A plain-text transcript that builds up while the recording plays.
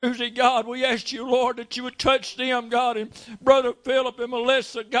Susie, God, we ask you, Lord, that you would touch them, God, and Brother Philip and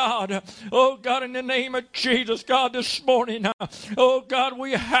Melissa, God. Oh, God, in the name of Jesus, God, this morning, oh, God,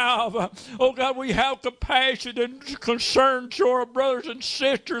 we have compassion and concern to our brothers and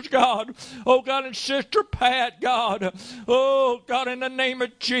sisters, God. Oh, God, and Sister Pat, God. Oh, God, in the name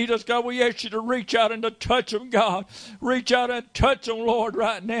of Jesus, God, we ask you to reach out and to touch them, God. Reach out and touch them, Lord,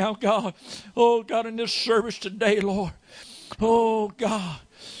 right now, God. Oh, God, in this service today, Lord. Oh, God.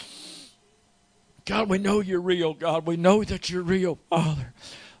 God, we know you're real, God. We know that you're real, Father.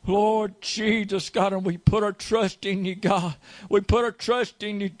 Lord Jesus, God, and we put our trust in you, God. We put our trust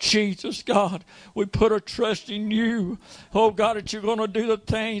in you, Jesus, God. We put our trust in you. Oh, God, that you're going to do the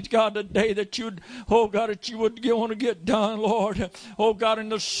things, God, today that you would, oh, God, that you would want to get done, Lord. Oh, God, in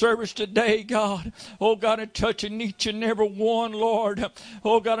the service today, God. Oh, God, and touching each and every one, Lord.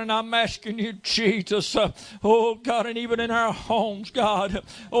 Oh, God, and I'm asking you, Jesus. Oh, God, and even in our homes, God.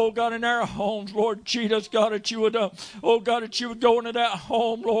 Oh, God, in our homes, Lord Jesus, God, that you would, oh, God, that you would go into that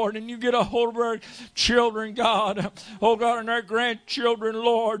home, Lord, and you get a hold of our children, God. Oh, God, and our grandchildren,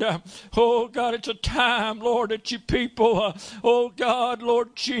 Lord. Oh, God, it's a time, Lord, that you people, oh, God,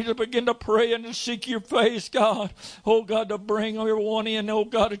 Lord Jesus, begin to pray and to seek your face, God. Oh, God, to bring everyone in, oh,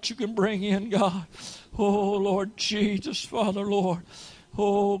 God, that you can bring in, God. Oh, Lord Jesus, Father, Lord.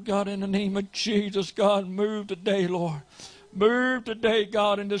 Oh, God, in the name of Jesus, God, move today, Lord. Move today,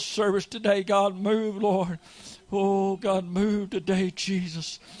 God, in this service today, God. Move, Lord. Oh, God, move today,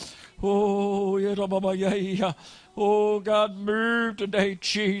 Jesus. Oh, oh, God, move today,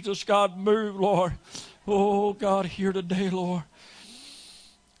 Jesus. God, move, Lord. Oh, God, here today, Lord.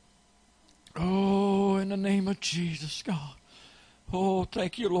 Oh, in the name of Jesus, God. Oh,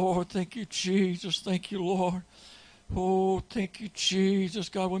 thank you, Lord. Thank you, Jesus. Thank you, Lord. Oh, thank you, Jesus.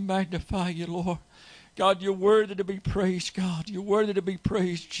 God, we magnify you, Lord. God, you're worthy to be praised, God. You're worthy to be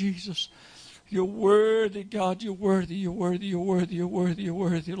praised, Jesus. You're worthy, God. You're worthy. You're worthy. You're worthy. You're worthy. You're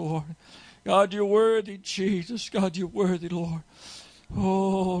worthy, Lord. God, you're worthy, Jesus. God, you're worthy, Lord.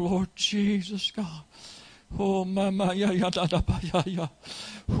 Oh, Lord Jesus, God. Oh, mama ya ya da da ba ya ya.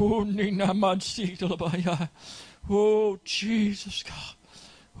 Oh, nina man si da ba ya. Oh, Jesus, God.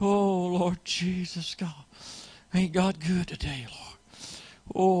 Oh, Lord Jesus, God. Ain't God good today, Lord?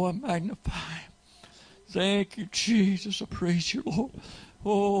 Oh, I magnify him. Thank you, Jesus. I praise you, Lord.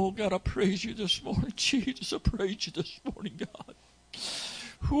 Oh, God, I praise you this morning. Jesus, I praise you this morning, God.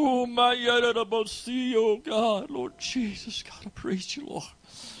 Oh, my see, oh, God, Lord Jesus, God, I praise you, Lord.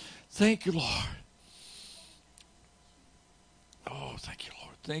 Thank you, Lord. Oh, thank you,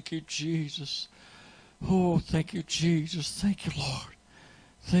 Lord. Thank you, Jesus. Oh, thank you, Jesus. Thank you, Lord.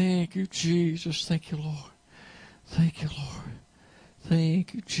 Thank you, Jesus. Thank you, Lord. Thank you, Lord.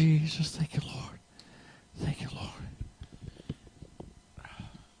 Thank you, Jesus. Thank you, Lord. Thank you, Lord.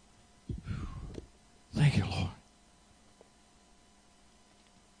 Thank you, Lord.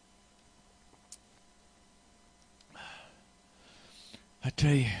 I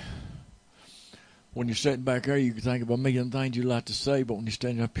tell you, when you're sitting back there, you can think of a million things you'd like to say, but when you're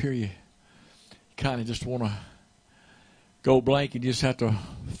standing up here, you kind of just want to go blank. You just have to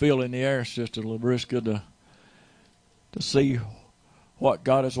feel in the air. It's just a little bit good to see what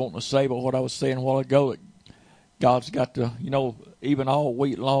God is wanting to say. But what I was saying a while ago, that God's got to, even all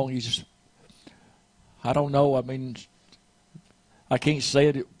week long, He's just, I don't know. I mean, I can't say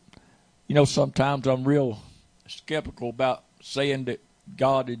it. Sometimes I'm real skeptical about saying that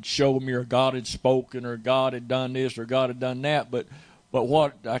God had showed me, or God had spoken, or God had done this, or God had done that. But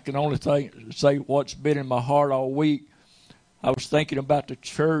what I can only say what's been in my heart all week. I was thinking about the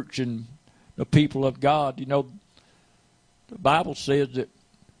church and the people of God. The Bible says that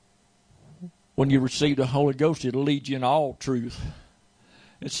when you receive the Holy Ghost, it'll lead you in all truth.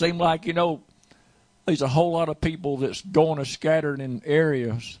 It seemed like, there's a whole lot of people that's going to scattered in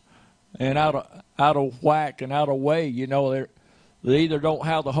areas and out of whack and out of way. They either don't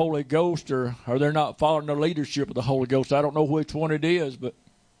have the Holy Ghost or they're not following the leadership of the Holy Ghost. I don't know which one it is,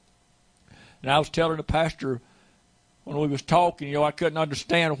 and I was telling the pastor when we was talking, I couldn't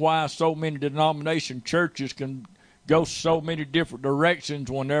understand why so many denomination churches can go so many different directions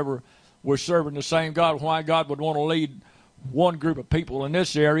whenever we're serving the same God. Why God would want to lead one group of people in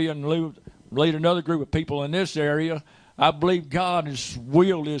this area and lead another group of people in this area. I believe God's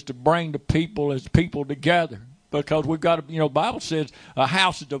will is to bring the people as people together, because we've got to, the Bible says a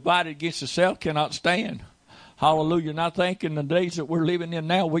house is divided against itself cannot stand. Hallelujah. And I think in the days that we're living in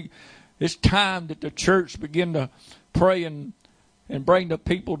now, it's time that the church begin to pray and bring the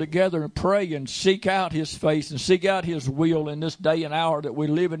people together and pray and seek out His face and seek out His will in this day and hour that we're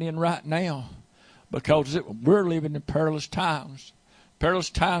living in right now, because we're living in perilous times.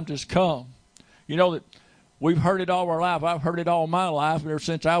 Perilous times has come. You know that we've heard it all our life. I've heard it all my life, ever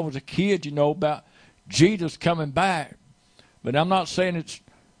since I was a kid, about Jesus coming back. But I'm not saying it's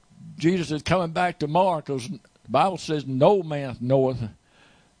Jesus is coming back tomorrow, because the Bible says no man knoweth,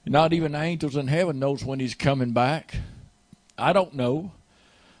 not even the angels in heaven knows when he's coming back. I don't know,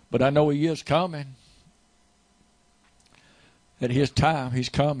 but I know he is coming. At his time, he's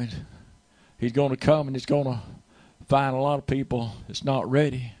coming. He's going to come, and he's going to find a lot of people that's not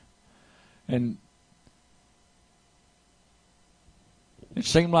ready. And it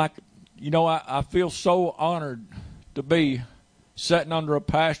seemed like, I feel so honored to be sitting under a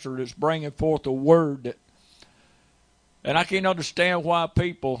pastor that's bringing forth a word and I can't understand why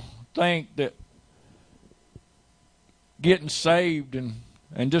people think that getting saved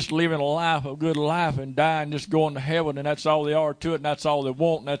and just living a good life and dying, just going to heaven, and that's all they are to it, and that's all they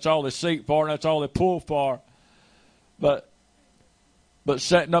want, and that's all they seek for, and that's all they pull for. But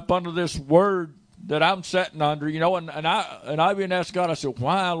setting up under this word that I'm sitting under, and I even asked God, I said,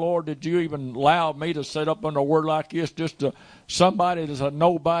 why, Lord, did you even allow me to sit up under a word like this, just to somebody that's a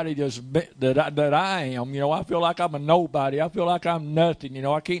nobody that I am? I feel like I'm a nobody. I feel like I'm nothing.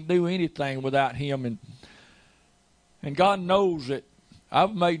 I can't do anything without him. And God knows that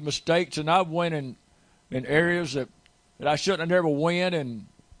I've made mistakes, and I've went in areas that I shouldn't have never went. And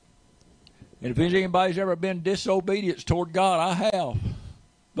if anybody's ever been disobedient toward God, I have.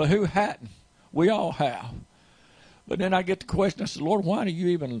 But who hadn't? We all have. But then I get the question, I said, Lord, why do you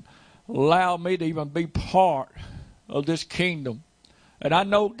even allow me to even be part of this kingdom? And I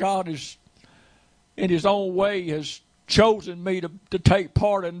know God is, in his own way, has chosen me to take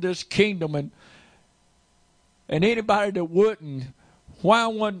part in this kingdom. And anybody that wouldn't, why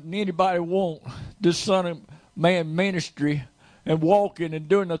wouldn't anybody want this Son of Man ministry and walking and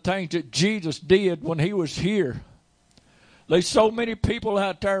doing the things that Jesus did when he was here? There's so many people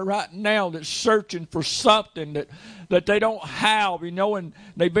out there right now that's searching for something that they don't have, and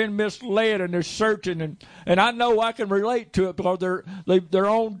they've been misled, and they're searching, and I know I can relate to it, because they're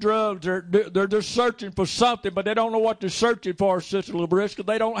on drugs, they're just searching for something, but they don't know what they're searching for, Sister Labrisca.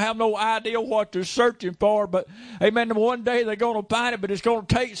 They don't have no idea what they're searching for, but amen, one day they're going to find it, but it's going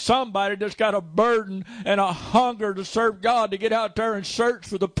to take somebody that's got a burden and a hunger to serve God, to get out there and search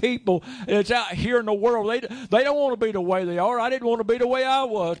for the people that's out here in the world. They don't want to be the way they are. I didn't want to be the way I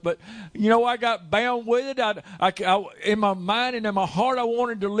was, but I got bound with it. I in my mind and in my heart, I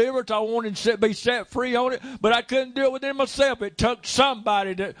wanted deliverance. I wanted to be set free on it, but I couldn't do it within myself. It took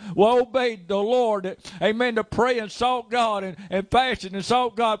somebody that obeyed the Lord, amen, to pray and sought God and fasted and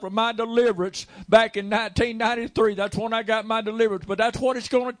sought God for my deliverance back in 1993. That's when I got my deliverance. But that's what it's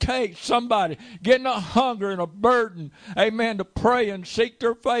going to take, somebody getting a hunger and a burden, amen, to pray and seek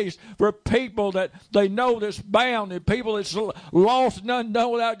their face for people that they know that's bound, and people that's lost and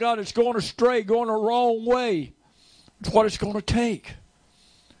undone without God, it's going astray, going the wrong way. That's what it's going to take.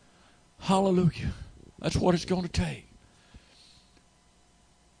 Hallelujah. That's what it's going to take.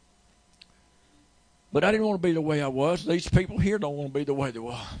 But I didn't want to be the way I was. These people here don't want to be the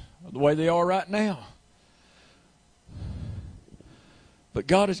way they are right now. But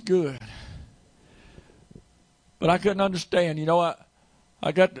God is good. But I couldn't understand.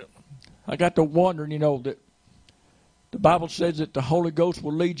 I got to wondering, that the Bible says that the Holy Ghost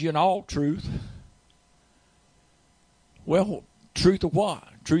will lead you in all truth. Well, truth of what?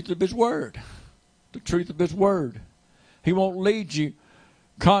 Truth of his word. The truth of his word. He won't lead you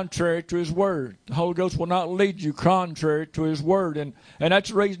contrary to his word. The Holy Ghost will not lead you contrary to his word. And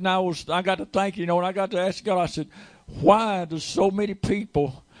that's the reason I got to think, and I got to ask God, I said, why does so many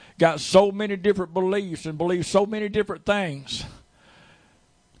people got so many different beliefs and believe so many different things?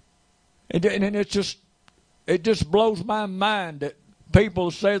 And it just blows my mind that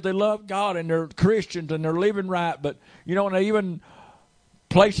people say they love God and they're Christians and they're living right, but and even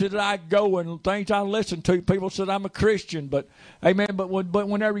places that I go and things I listen to, people said I'm a Christian, but amen. But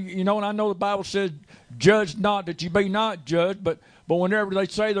whenever and I know the Bible says, "Judge not that you be not judged," but whenever they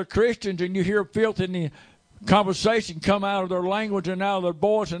say they're Christians and you hear filth in the conversation come out of their language and out of their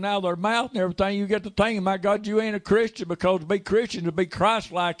voice and out of their mouth and everything, you get to thinking, my God, you ain't a Christian, because to be Christian, to be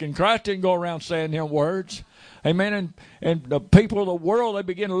Christ-like, and Christ didn't go around saying them words. Amen. And the people of the world, they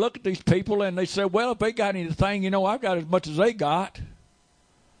begin to look at these people and they say, well, if they got anything, I've got as much as they got.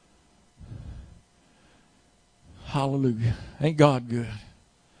 Hallelujah. Ain't God good?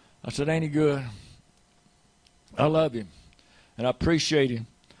 I said, ain't he good? I love him. And I appreciate him.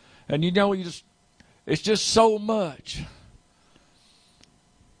 And it's just so much.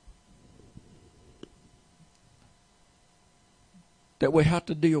 That we have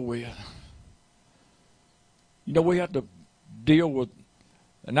to deal with. We have to deal with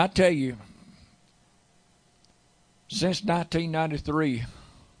And I tell you, since 1993,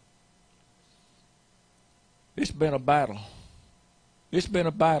 it's been a battle. It's been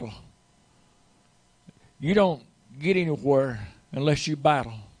a battle. You don't get anywhere unless you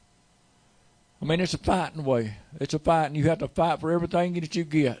battle. I mean, it's a fighting way. It's a fight, and you have to fight for everything that you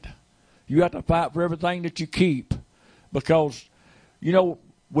get. You have to fight for everything that you keep. Because, you know,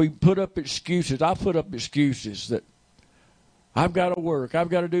 we put up excuses. I put up excuses that I've got to work. I've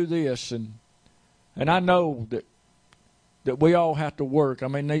got to do this. And I know that we all have to work. I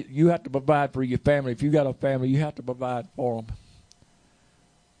mean, you have to provide for your family. If you got a family, you have to provide for them.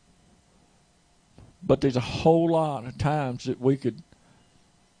 But there's a whole lot of times that we could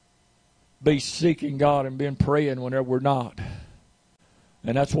be seeking God and been praying whenever we're not.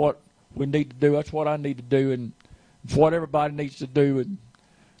 And that's what we need to do. That's what I need to do. And it's what everybody needs to do.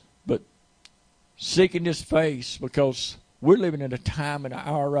 But seeking His face, because we're living in a time and an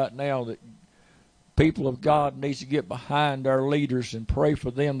hour right now that people of God needs to get behind our leaders and pray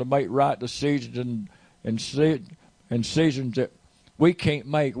for them to make right decisions and decisions that we can't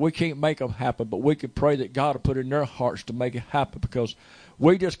make. We can't make them happen, but we can pray that God will put it in their hearts to make it happen, because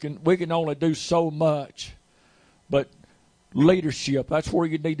we can only do so much. But leadership, that's where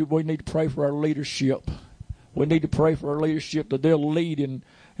we need to pray for our leadership. We need to pray for our leadership that they'll lead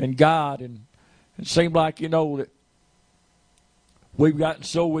in God. And it seems like, you know, that we've gotten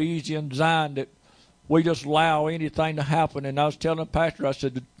so easy in Zion that we just allow anything to happen. And I was telling the pastor, I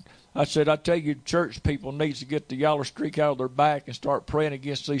said, I tell you, church people needs to get the yellow streak out of their back and start praying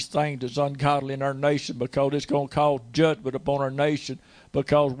against these things that's ungodly in our nation, because it's going to cause judgment upon our nation,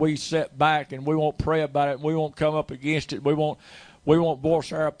 because we sit back and we won't pray about it and we won't come up against it. We won't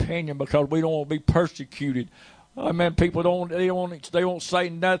voice our opinion because we don't want to be persecuted. I mean, people they won't say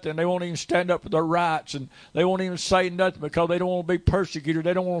nothing. They won't even stand up for their rights, and they won't even say nothing because they don't want to be persecuted.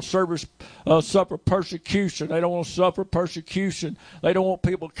 They don't want to suffer persecution. They don't want to suffer persecution. They don't want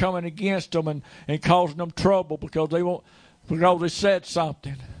people coming against them and causing them trouble because they said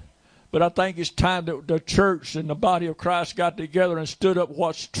something. But I think it's time that the church and the body of Christ got together and stood up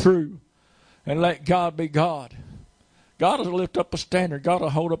what's true and let God be God. God will lift up a standard. God will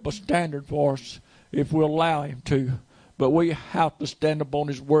hold up a standard for us if we allow Him to. But we have to stand up on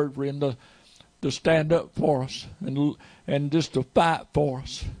His word for Him to stand up for us and just to fight for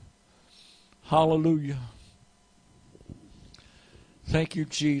us. Hallelujah. Thank you,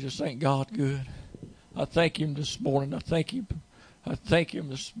 Jesus. Thank God good. I thank Him this morning. I thank Him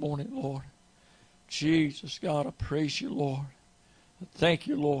this morning, Lord. Jesus, God, I praise you, Lord. I thank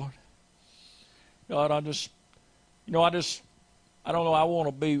you, Lord. God, I don't know, I want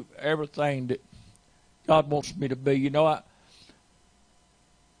to be everything that God wants me to be. You know,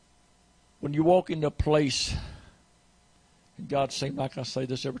 when you walk into a place, and God seems like I say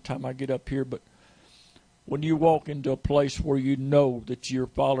this every time I get up here, but when you walk into a place where you know that you're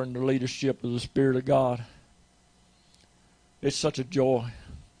following the leadership of the Spirit of God, it's such a joy.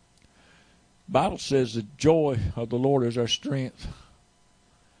 The Bible says the joy of the Lord is our strength.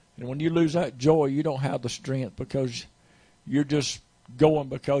 And when you lose that joy, you don't have the strength, because you're just going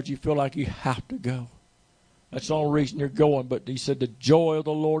because you feel like you have to go. That's the only reason you're going. But He said the joy of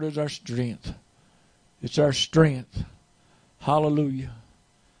the Lord is our strength. It's our strength. Hallelujah.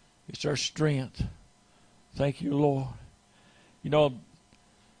 It's our strength. Thank you, Lord. You know,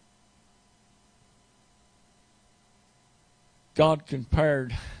 God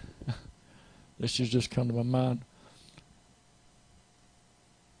compared, this has just come to my mind,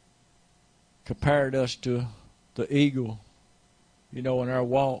 compared us to the eagle, you know, in our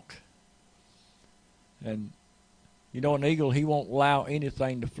walk. And, you know, an eagle, he won't allow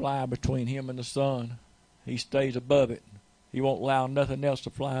anything to fly between him and the sun. He stays above it. He won't allow nothing else to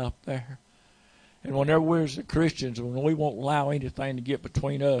fly up there. And whenever we're as Christians, when we won't allow anything to get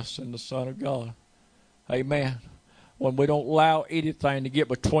between us and the Son of God, amen, when we don't allow anything to get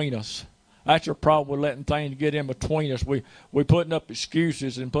between us, that's your problem with letting things get in between us. We're putting up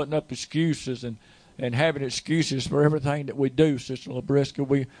excuses and having excuses for everything that we do, Sister LaBrisca.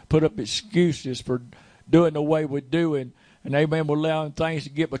 We put up excuses for doing the way we do, and amen, we're allowing things to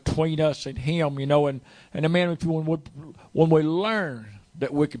get between us and Him, you know, and amen, when we learn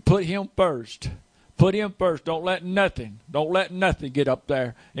that we can put Him first, don't let nothing get up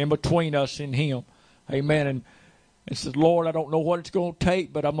there in between us and Him, amen, and says, Lord, I don't know what it's going to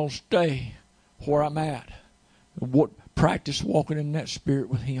take, but I'm going to stay where I'm at. Practice walking in that Spirit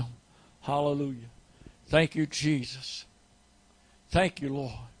with Him. Hallelujah. Thank you, Jesus. Thank you,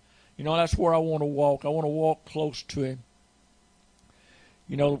 Lord. You know, that's where I want to walk. I want to walk close to Him.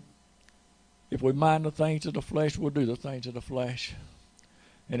 You know, if we mind the things of the flesh, we'll do the things of the flesh.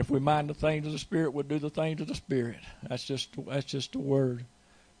 And if we mind the things of the Spirit, we'll do the things of the Spirit. That's just the word.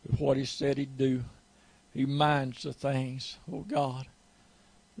 But what He said He'd do. He minds the things, oh God,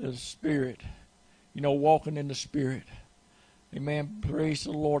 the Spirit. Walking in the Spirit. Amen. Praise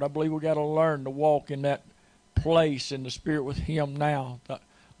the Lord. I believe we got to learn to walk in that place in the Spirit with Him now,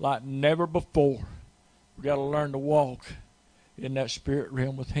 like never before. We got to learn to walk in that Spirit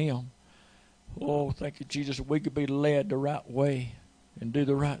realm with Him. Oh, thank you, Jesus. We could be led the right way and do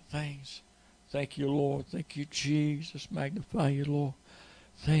the right things. Thank you, Lord. Thank you, Jesus. Magnify you, Lord.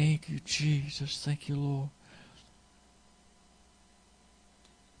 Thank you, Jesus. Thank you, Lord.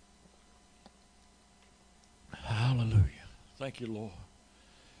 Hallelujah. Thank you, Lord.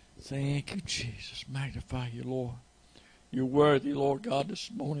 Thank you, Jesus. Magnify you, Lord. You're worthy, Lord God, this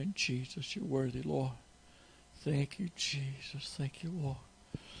morning, Jesus. You're worthy, Lord. Thank you, Jesus. Thank you, Lord.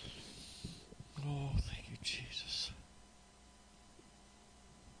 Oh, thank you, Jesus.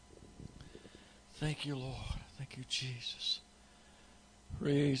 Thank you, Lord. Thank you, Jesus.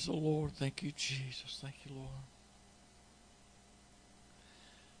 Praise the Lord. Thank you, Jesus. Thank you, Lord.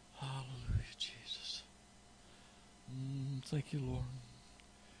 Hallelujah, Jesus. Thank you, Lord.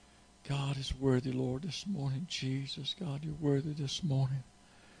 God is worthy, Lord, this morning, Jesus. God, you're worthy this morning.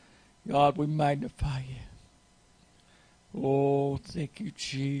 God, we magnify you. Oh, thank you,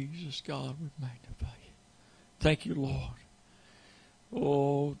 Jesus. God, we magnify you. Thank you, Lord.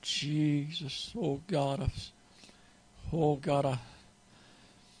 Oh, Jesus. Oh, God. Oh,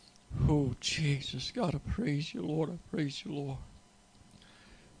 Jesus. God, I praise you, Lord. I praise you, Lord.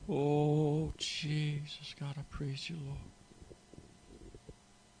 Oh, Jesus. God, I praise you, Lord.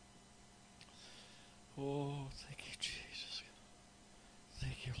 Oh, thank you, Jesus.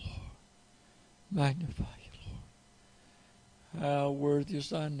 Thank you, Lord. Magnify you, Lord. How worthy is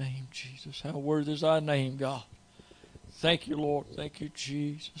thy name, Jesus. How worthy is thy name, God. Thank you, Lord. Thank you,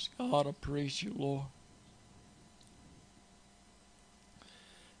 Jesus. God, I praise you, Lord.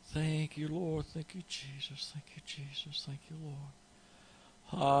 Thank you, Lord. Thank you, Jesus. Thank you, Jesus. Thank you, Lord.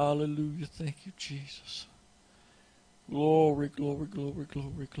 Hallelujah. Thank you, Jesus. Glory, glory, glory,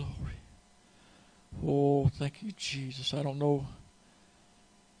 glory, glory. Oh, thank you, Jesus. I don't know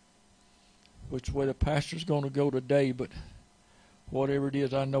which way the pastor's going to go today, but whatever it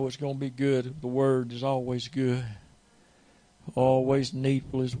is, I know it's going to be good. The Word is always good. Always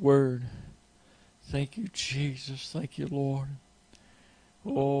needful His Word. Thank you, Jesus. Thank you, Lord.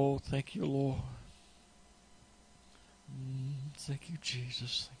 Oh, thank you, Lord. Thank you,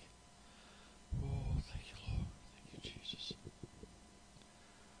 Jesus. Thank you. Oh, thank you, Lord. Thank you, Jesus.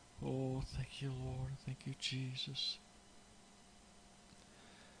 Oh, thank you, Lord. Thank you, Jesus.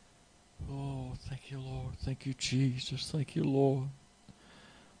 Oh, thank you, Lord. Thank you, Jesus. Thank you, Lord.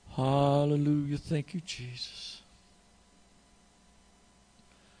 Hallelujah. Thank you, Jesus.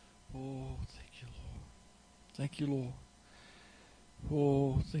 Oh, thank you, Lord. Thank you, Lord.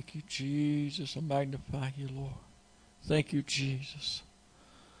 Oh, thank you, Jesus. I magnify you, Lord. Thank you, Jesus.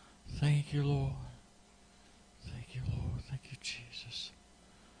 Thank you, Lord. Thank you, Lord. Thank you, Jesus.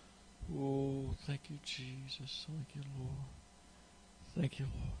 Oh, thank you, Jesus. Thank you, Lord. Thank you,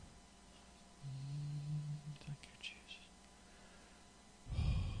 Lord. Thank you, Jesus.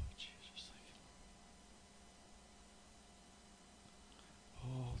 Oh, Jesus, thank you.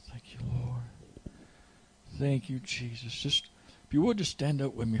 Oh, thank you, Lord. Thank you, Jesus. Just, if you would just stand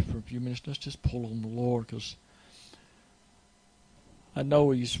up with me for a few minutes, let's just pull on the Lord, because I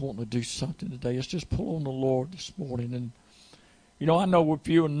know He's wanting to do something today. Let's just pull on the Lord this morning. And, I know we're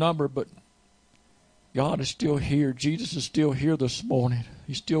few in number, but God is still here. Jesus is still here this morning.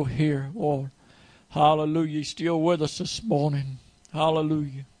 He's still here, Lord. Hallelujah. He's still with us this morning.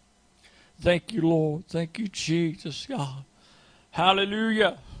 Hallelujah. Thank you, Lord. Thank you, Jesus, God.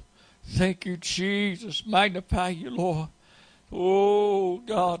 Hallelujah. Thank you, Jesus. Magnify you, Lord. Oh,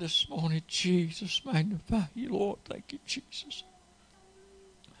 God, this morning, Jesus, magnify you, Lord. Thank you, Jesus.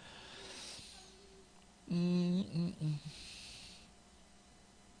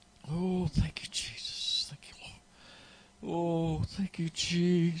 Oh, thank you, Jesus. Thank you, Lord. Oh, thank you,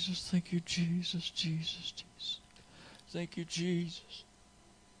 Jesus. Thank you, Jesus. Jesus, Jesus. Thank you, Jesus.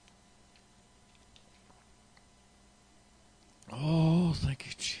 Oh, thank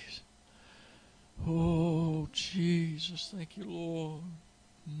you, Jesus. Oh, Jesus. Thank you, Lord.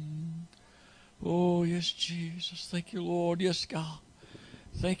 Oh, yes, Jesus. Thank you, Lord. Yes, God.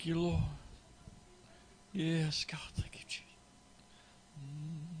 Thank you, Lord. Yes, God. Thank you, Jesus.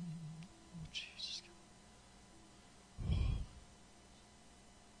 Oh, Jesus.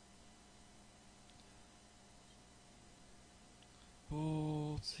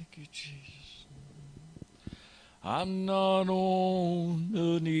 Oh, thank you, Jesus. I'm not on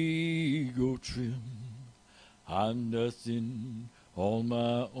an ego trip. I'm nothing on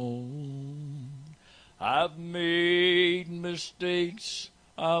my own. I've made mistakes,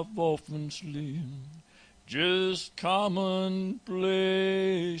 I've often slipped, just common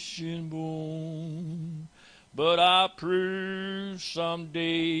flesh and bone. But I prove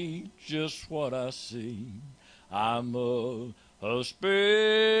someday just what I say. I'm a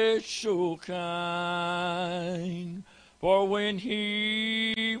special kind. For when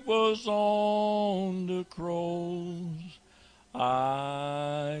he was on the cross,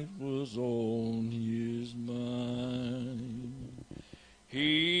 I was on his mind.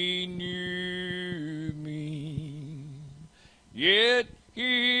 He knew me, yet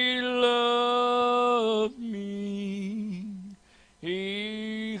he loved me.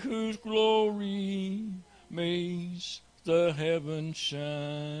 He whose glory makes the heavens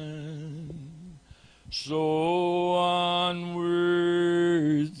shine, so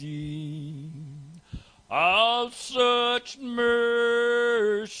unworthy of such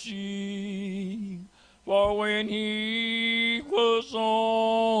mercy. For when he was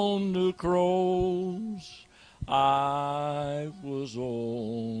on the cross, I was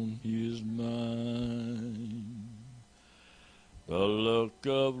on his mind. The look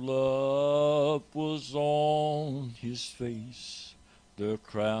of love was on his face, the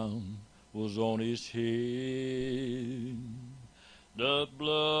crown was on his head. The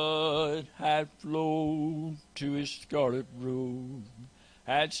blood had flowed to his scarlet robe,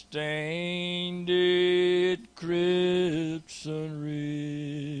 had stained it crimson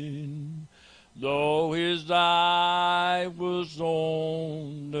red. Though his eye was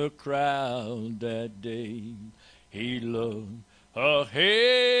on the crowd that day, he looked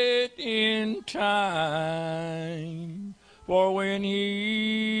ahead in time. For when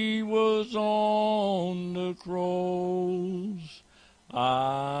he was on the cross,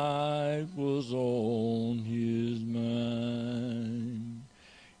 I was on his mind.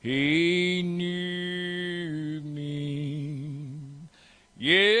 He knew me,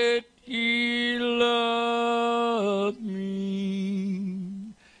 yet he loved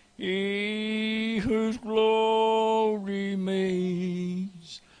me. He whose glory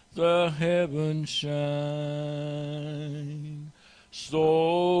makes the heavens shine,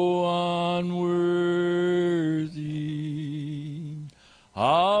 so unworthy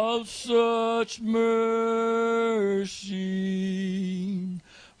of such mercy.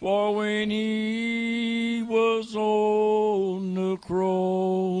 For when he was on the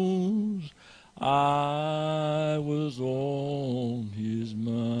cross, I was on his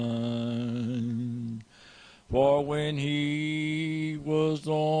mind. For when he was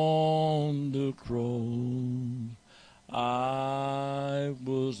on the cross, I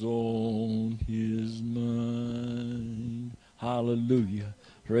was on his mind. Hallelujah.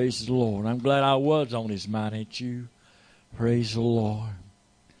 Praise the Lord. I'm glad I was on his mind, ain't you? Praise the Lord.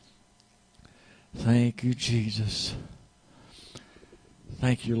 Thank you, Jesus.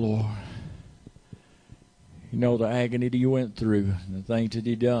 Thank you, Lord. You know the agony that he went through, the things that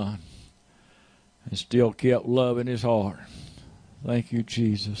he done, and still kept love in his heart. Thank you,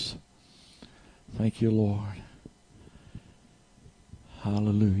 Jesus. Thank you, Lord.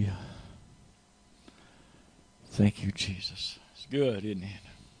 Hallelujah. Thank you, Jesus. It's good, isn't it?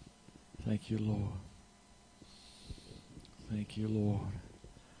 Thank you, Lord. Thank you, Lord.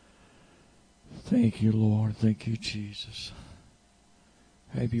 Thank you, Lord. Thank you, Jesus.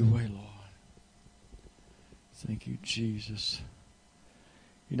 Have your way, Lord. Thank you, Jesus.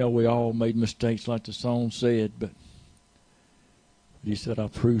 You know, we all made mistakes like the song said, but he said, I'll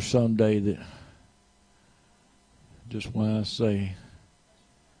prove someday that just why I say,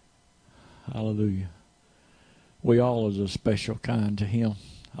 hallelujah. We all is a special kind to him.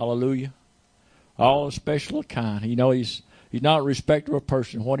 Hallelujah. All a special kind. You know, he's not a respecter of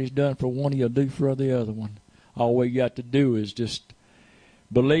person. What he's done for one, he'll do for the other one. All we got to do is just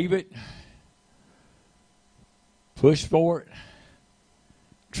believe it, push for it,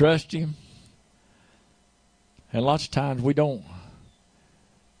 trust him. And lots of times we don't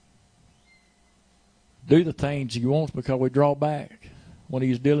do the things he wants because we draw back when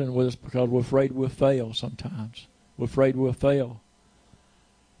he's dealing with us because we're afraid we'll fail sometimes. We're afraid we'll fail.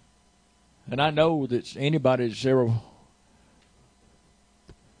 And I know that anybody that's ever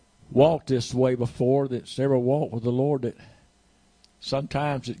walked this way before, that's ever walked with the Lord, that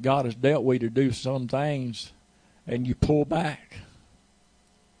sometimes that God has dealt with you to do some things and you pull back.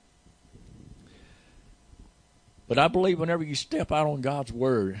 But I believe whenever you step out on God's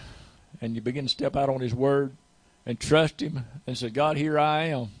word and you begin to step out on his word and trust him and say, God, here I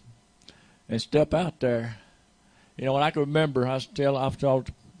am, and step out there, You know, and I can remember, I've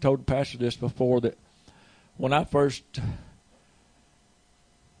told the pastor this before, that when I first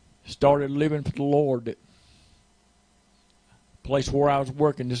started living for the Lord, that place where I was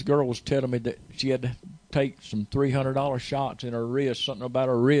working, this girl was telling me that she had to take some $300 shots in her wrist, something about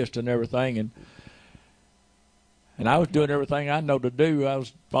her wrist and everything. And I was doing everything I know to do. I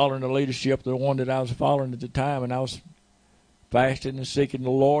was following the leadership, the one that I was following at the time, and I was fasting and seeking the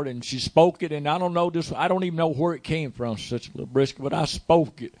Lord. And she spoke it, and I don't even know where it came from, Sister Briscoe, but I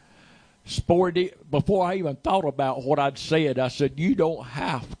spoke it. Before I even thought about what I'd said, I said, you don't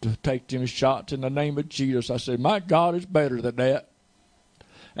have to take them shots in the name of Jesus. I said, my God is better than that.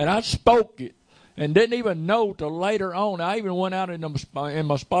 And I spoke it and didn't even know till later on. I even went out in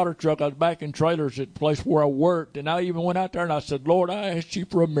my spotter truck. I was back in trailers at the place where I worked, and I even went out there and I said, Lord, I asked you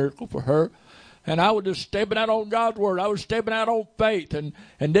for a miracle for her. And I was just stepping out on God's word. I was stepping out on faith and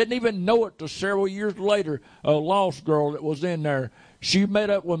didn't even know it till several years later. A lost girl that was in there, she met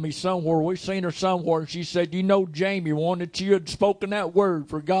up with me somewhere. We seen her somewhere, and she said, you know, Jamie wanted you had spoken that word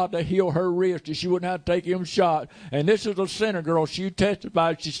for God to heal her wrist, and she wouldn't have to take him shot. And this is a sinner girl. She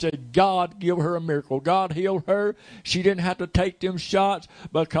testified. She said, God give her a miracle. God healed her. She didn't have to take them shots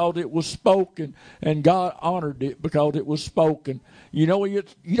because it was spoken, and God honored it because it was spoken. You know, you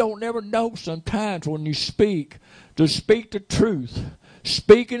don't never know sometimes when you speak, to speak the truth,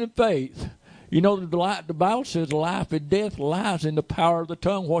 speaking in faith. You know, the Bible says life and death lies in the power of the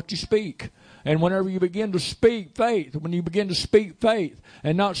tongue, what you speak. And whenever you begin to speak faith, when you begin to speak faith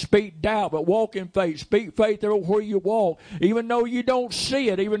and not speak doubt, but walk in faith, speak faith everywhere you walk, even though you don't see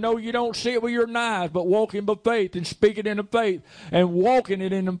it with your eyes, but walking by faith and speaking in the faith and walking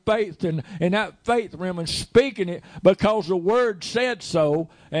it in the faith and in that faith realm and speaking it because the Word said so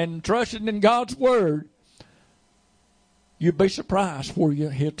and trusting in God's Word, you'd be surprised where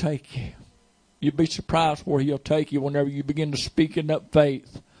He'll take you. You'd be surprised where He'll take you whenever you begin to speak in that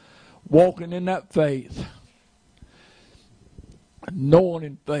faith, walking in that faith, knowing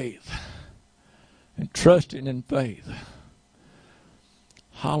in faith, and trusting in faith.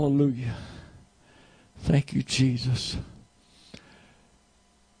 Hallelujah. Thank you, Jesus.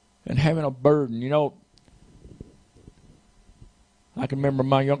 And having a burden. You know, I can remember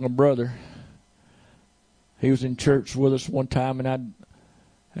my younger brother. He was in church with us one time,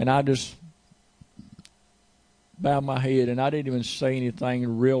 and I just bowed my head, and I didn't even say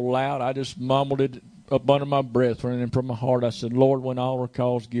anything real loud. I just mumbled it up under my breath, running from my heart. I said, Lord, when all our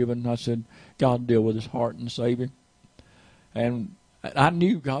calls given, I said, God deal with his heart and save him. And I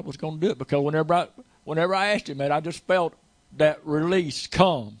knew God was going to do it because whenever I asked him that, I just felt that release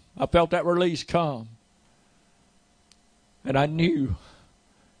come. I felt that release come. And I knew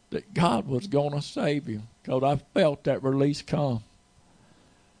that God was going to save him because I felt that release come.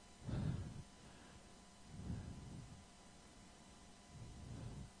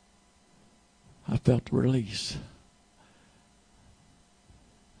 I felt the release.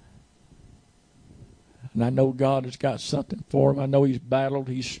 And I know God has got something for him. I know he's battled.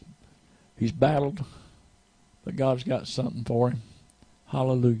 He's battled. But God's got something for him.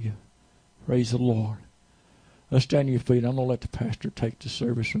 Hallelujah. Praise the Lord. Let's stand to your feet. I'm going to let the pastor take the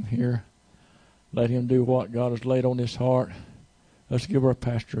service from here. Let him do what God has laid on his heart. Let's give our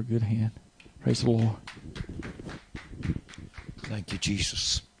pastor a good hand. Praise the Lord. Thank you,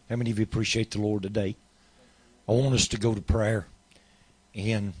 Jesus. How many of you appreciate the Lord today? I want us to go to prayer.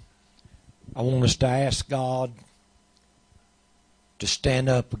 And I want us to ask God to stand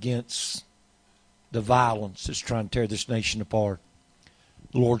up against the violence that's trying to tear this nation apart.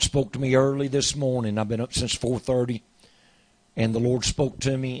 The Lord spoke to me early this morning. I've been up since 4:30. And the Lord spoke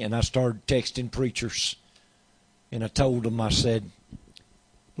to me, and I started texting preachers. And I told them, I said,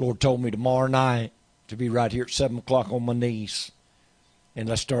 the Lord told me tomorrow night to be right here at 7 o'clock on my knees. And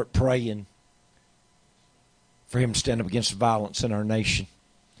let's start praying for him to stand up against violence in our nation.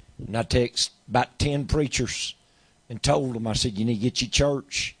 And I text about 10 preachers and told them, I said, you need to get your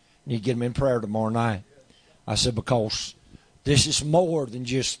church. You need to get them in prayer tomorrow night. I said, because this is more than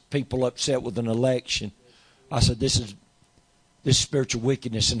just people upset with an election. I said, this is spiritual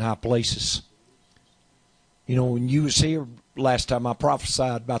wickedness in high places. You know, when you was here last time, I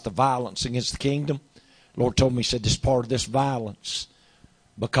prophesied about the violence against the kingdom. The Lord told me, he said, this is part of this violence.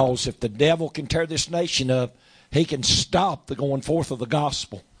 Because if the devil can tear this nation up, he can stop the going forth of the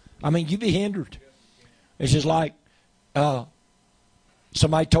gospel. I mean, you'd be hindered. It's just like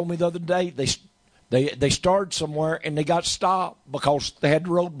somebody told me the other day, they started somewhere and they got stopped because they had the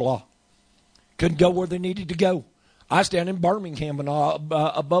roadblock. Couldn't go where they needed to go. I was down in Birmingham and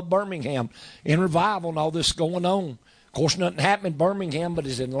above Birmingham in revival and all this going on. Of course, nothing happened in Birmingham, but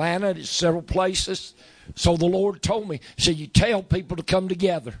it's Atlanta. It's several places. So the Lord told me, so you tell people to come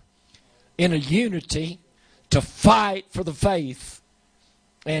together in a unity to fight for the faith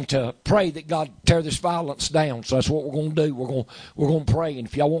and to pray that God tear this violence down. So that's what we're going to do. We're going to pray. And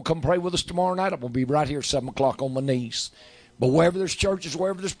if y'all won't come pray with us tomorrow night, I'm going to be right here at 7 o'clock on my knees. But wherever there's churches,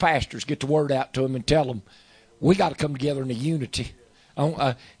 wherever there's pastors, get the word out to them and tell them we got to come together in a unity.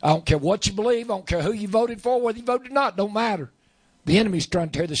 I don't care what you believe. I don't care who you voted for, whether you voted or not. Don't matter. The enemy's trying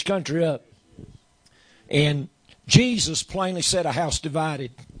to tear this country up. And Jesus plainly said, a house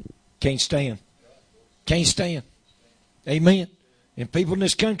divided can't stand. Can't stand. Amen. And people in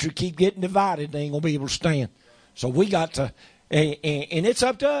this country keep getting divided. They ain't going to be able to stand. So we got to, and it's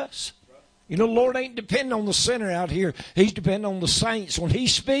up to us. You know, the Lord ain't depending on the sinner out here. He's depending on the saints. When He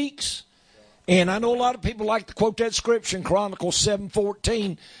speaks, and I know a lot of people like to quote that scripture in Chronicles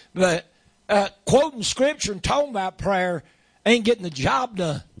 7:14, but quoting scripture and talking about prayer ain't getting the job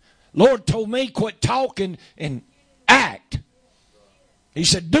done. Lord told me quit talking and act. He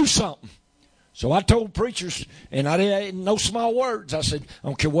said, do something. So I told preachers, and I didn't no small words. I said, I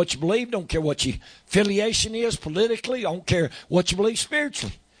don't care what you believe, don't care what your affiliation is politically, I don't care what you believe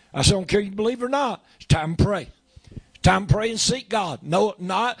spiritually. I said, I don't care if you believe or not. It's time to pray. It's time to pray and seek God. No,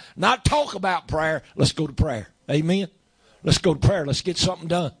 not talk about prayer. Let's go to prayer. Amen. Let's go to prayer. Let's get something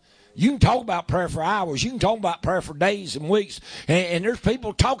done. You can talk about prayer for hours. You can talk about prayer for days and weeks. And there's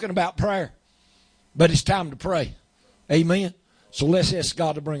people talking about prayer. But it's time to pray. Amen. So let's ask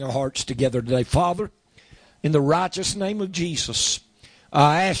God to bring our hearts together today. Father, in the righteous name of Jesus,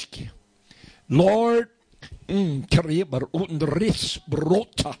 I ask you, Lord, you stand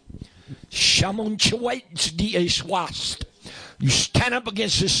up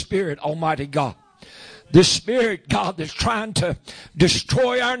against this spirit, Almighty God. This spirit, God, that's trying to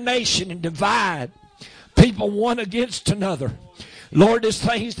destroy our nation and divide people one against another. Lord, this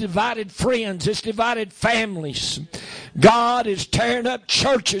thing's divided friends. It's divided families. God is tearing up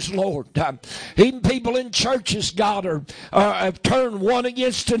churches, Lord. Even people in churches, God, have turned one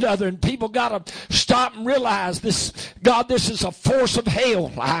against another. And people got to stop and realize this, God, this is a force of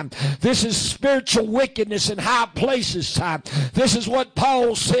hell. This is spiritual wickedness in high places. This is what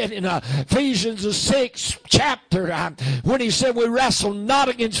Paul said in Ephesians the 6th chapter when he said we wrestle not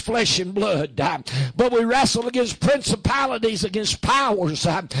against flesh and blood, but we wrestle against principalities, against powers.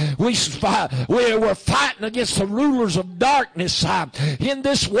 We're fighting against the rulers of darkness in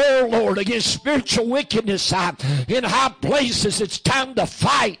this world, Lord, against spiritual wickedness in high places. It's time to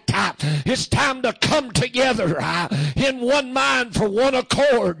fight. It's time to come together in one mind for one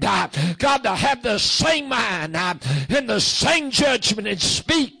accord. God, to have the same mind and the same judgment and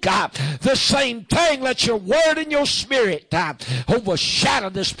speak the same thing. Let your word and your spirit overshadow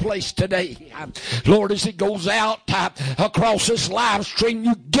this place today. Lord, as it goes out across this live stream,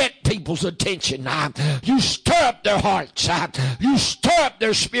 you get people's attention. You stir up their hearts. You stir up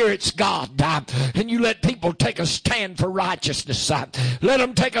their spirits, God. And you let people take a stand for righteousness. Let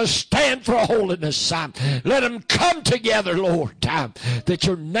them take a stand for holiness. Let them come together, Lord, that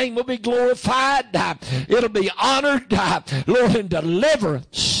your name will be glorified. It'll be honored, Lord, in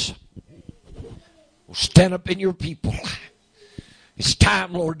deliverance. Well, stand up in your people. It's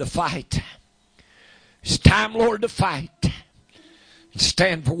time, Lord, to fight. It's time, Lord, to fight. And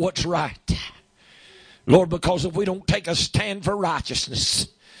stand for what's right. Lord, because if we don't take a stand for righteousness,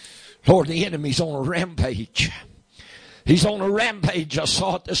 Lord, the enemy's on a rampage. He's on a rampage. I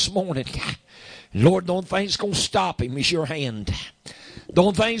saw it this morning. Lord, the only thing that's going to stop him is your hand. The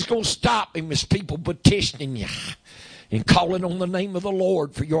only thing that's going to stop him is people petitioning you and calling on the name of the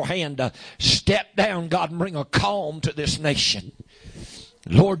Lord for your hand to step down, God, and bring a calm to this nation.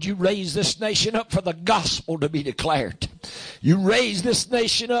 Lord, you raised this nation up for the gospel to be declared. You raised this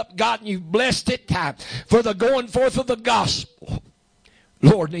nation up, God, and you blessed it for the going forth of the gospel.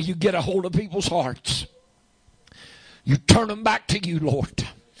 Lord, now you get a hold of people's hearts. You turn them back to you, Lord.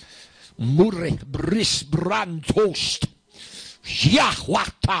 All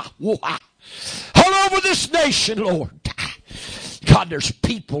over this nation, Lord. God, there's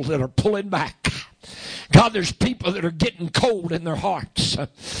people that are pulling back. God, there's people that are getting cold in their hearts.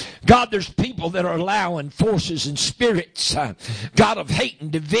 God, there's people that are allowing forces and spirits, God, of hate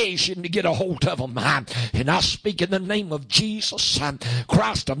and division to get a hold of them. And I speak in the name of Jesus,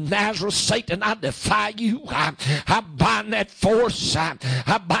 Christ of Nazareth. Satan, I defy you. I bind that force. I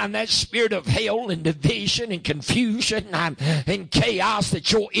bind that spirit of hell and division and confusion and chaos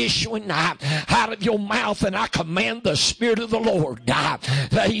that you're issuing out of your mouth. And I command the Spirit of the Lord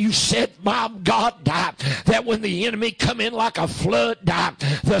that you said, my God, that that when the enemy come in like a flood,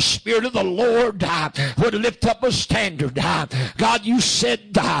 the Spirit of the Lord would lift up a standard. God, you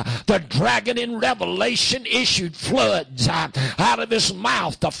said the dragon in Revelation issued floods out of his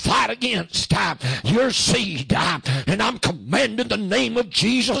mouth to fight against your seed. And I'm commanding the name of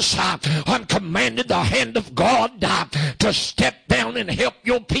Jesus. I'm commanding the hand of God to step down and help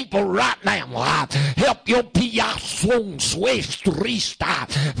your people right now. Help your people.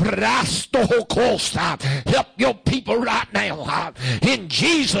 Help your people right now. In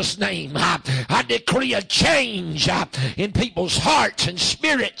Jesus' name, I decree a change in people's hearts and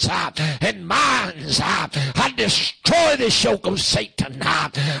spirits and minds. I destroy this yoke of Satan.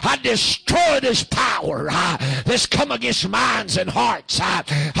 I destroy this power that's come against minds and hearts.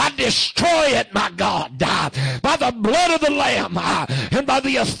 I destroy it, my God, by the blood of the Lamb and by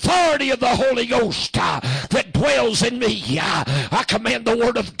the authority of the Holy Ghost that dwells in me. I command the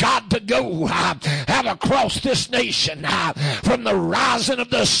word of God to go out across this nation, from the rising of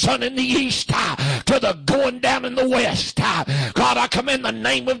the sun in the east to the going down in the west. God, I command the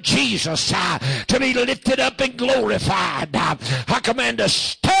name of Jesus to be lifted up and glorified. I command a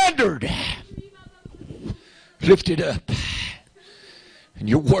standard lifted up, and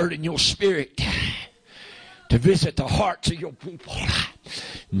your word and your spirit to visit the hearts of your people.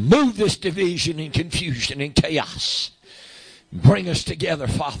 Move this division and confusion and chaos. Bring us together,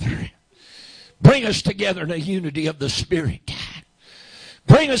 Father. Bring us together in the unity of the Spirit.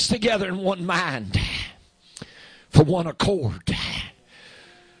 Bring us together in one mind, for one accord.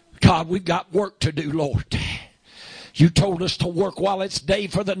 God, we've got work to do, Lord. You told us to work while it's day,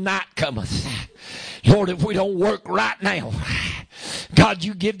 for the night cometh. Lord, if we don't work right now, God,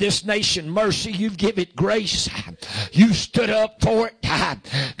 you give this nation mercy. You give it grace. You stood up for it,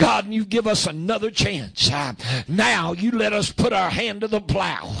 God, and you give us another chance. Now you let us put our hand to the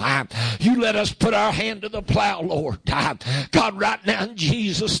plow. You let us put our hand to the plow, Lord. God, right now in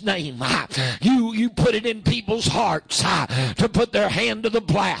Jesus' name, you put it in people's hearts to put their hand to the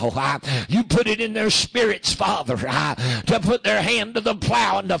plow. You put it in their spirits, Father, to put their hand to the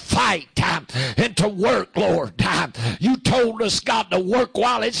plow and to fight and to work, Lord. You told us, God, to work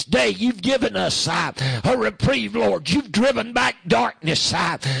while it's day. You've given us a reprieve, Lord. You've driven back darkness,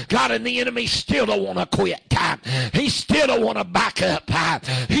 God, and the enemy still don't want to quit. He still don't want to back up.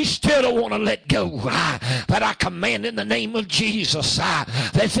 He still don't want to let go. But I command in the name of Jesus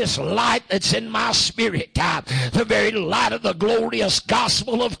that this light that's in my spirit, the very light of the glorious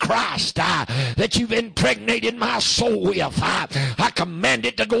gospel of Christ that you've impregnated my soul with, I command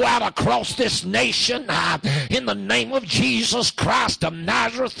it to go out across this nation in the name of Jesus Christ of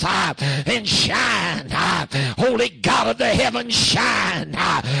Nazareth, and shine. Holy God of the heavens, shine.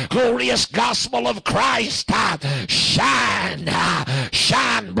 Glorious gospel of Christ, shine.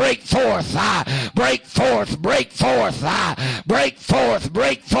 Shine, break forth, break forth, break forth, break forth,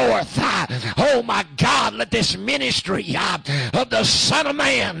 break forth. Oh my God, let this ministry of the Son of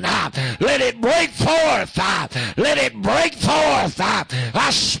Man, let it break forth. Let it break forth. I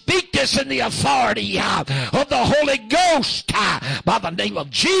speak this in the authority of the Holy Ghost. By the name of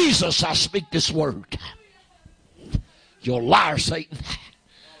Jesus, I speak this word. You're a liar, Satan.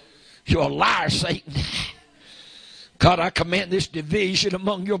 You're a liar, Satan. God, I command this division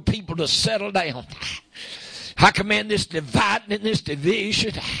among your people to settle down. I command this dividing and this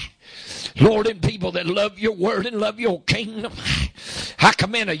division, Lord, in people that love your word and love your kingdom. I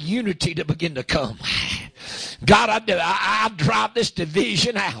command a unity to begin to come. God, I drive this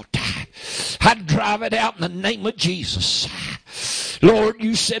division out. I drive it out in the name of Jesus. Lord,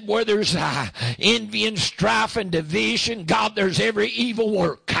 you said where there's envy and strife and division, God, there's every evil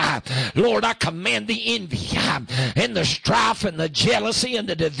work. Lord, I command the envy and the strife and the jealousy and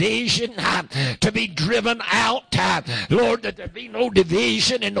the division to be driven out. Lord, that there be no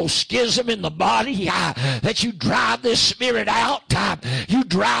division and no schism in the body, that you drive this spirit out. You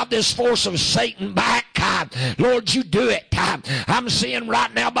drive this force of Satan back. Lord, you do it. I'm seeing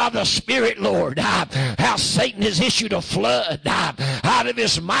right now by the Spirit, Lord, how Satan has issued a flood out of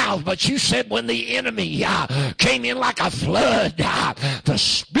his mouth. But you said when the enemy came in like a flood, the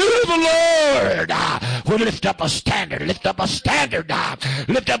Spirit of the Lord would lift up a standard, lift up a standard,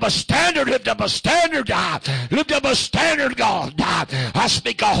 lift up a standard, lift up a standard, lift up a standard, God. I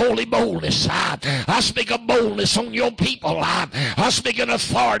speak a holy boldness. I speak a boldness on your people. I speak an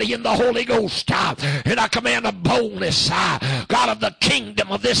authority in the Holy Ghost. And I command a boldness, God, of the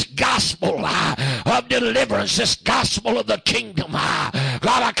kingdom, of this gospel of deliverance, this gospel of the kingdom.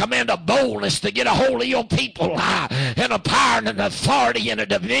 God, I command a boldness to get a hold of your people and a power and an authority and a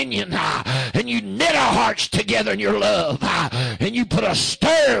dominion. And you knit our hearts together in your love. And you put a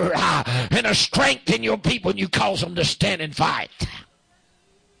stir and a strength in your people, and you cause them to stand and fight.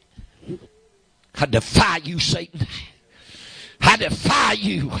 I defy you, Satan. I defy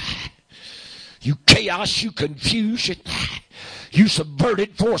you. You chaos, you confusion, you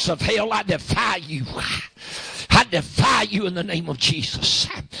subverted force of hell, I defy you. I defy you in the name of Jesus.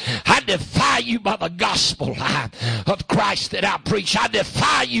 I defy you by the gospel of Christ that I preach. I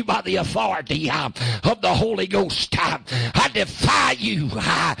defy you by the authority of the Holy Ghost. I defy you,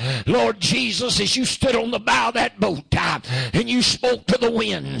 Lord Jesus, as you stood on the bow of that boat and you spoke to the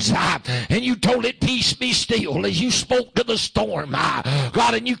winds and you told it, peace be still, as you spoke to the storm,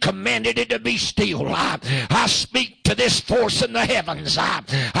 God, and you commanded it to be still. I speak to this force in the heavens.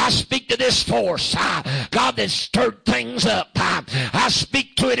 I speak to this force, God, that stirred things up. I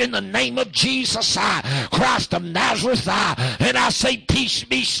speak to it in the name of Jesus Christ of Nazareth, and I say, peace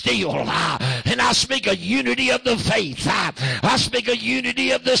be still. And I speak a unity of the faith. I speak a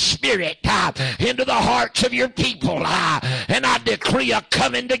unity of the Spirit into the hearts of your people. And I decree a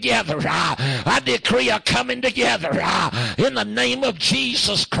coming together. I decree a coming together in the name of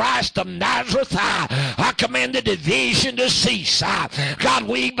Jesus Christ of Nazareth. I command the division to cease. God,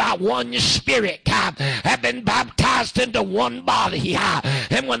 we by one Spirit have been baptized into one body.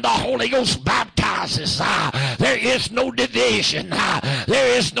 And when the Holy Ghost baptizes, there is no division.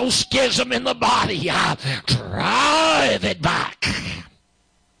 There is no schism in the body. Drive it back.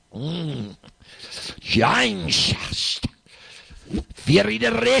 Jainshast.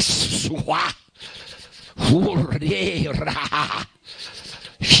 Virideresua. Hurera.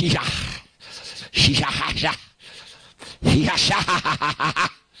 Shia. Shia. Shia.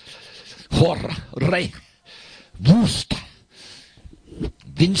 Horre. Busta.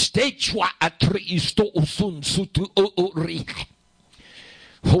 Vinstechwa atristo usun sutu ori.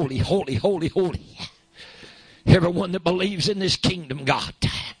 Holy, holy, holy, holy. Everyone that believes in this kingdom, God.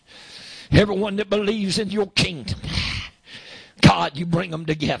 Everyone that believes in your kingdom. God, you bring them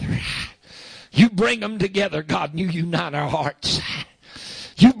together. You bring them together, God, and you unite our hearts.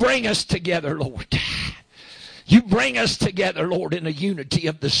 You bring us together, Lord. You bring us together, Lord, in a unity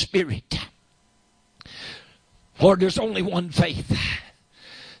of the Spirit. Lord, there's only one faith.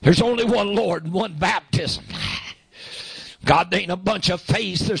 There's only one Lord and one baptism. God, there ain't a bunch of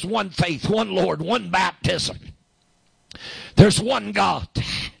faiths. There's one faith, one Lord, one baptism. There's one God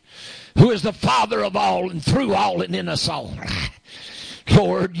who is the Father of all and through all and in us all.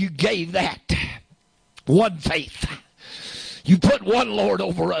 Lord, you gave that one faith. You put one Lord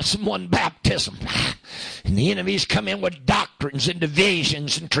over us and one baptism. And the enemies come in with doctrines and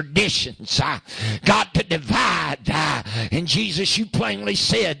divisions and traditions. God, to divide. And Jesus, you plainly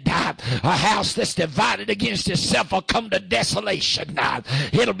said, a house that's divided against itself will come to desolation.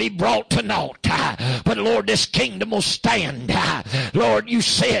 It'll be brought to naught. But Lord, this kingdom will stand. Lord, you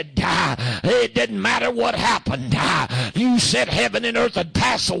said it didn't matter what happened. You said heaven and earth would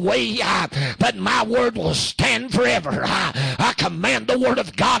pass away, but my word will stand forever. I command the word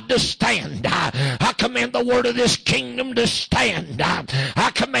of God to stand. I command the word of this kingdom to stand.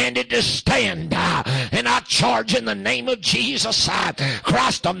 I command it to stand. And I charge in the name of Jesus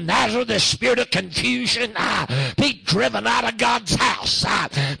Christ of Nazareth, the spirit of confusion be driven out of God's house.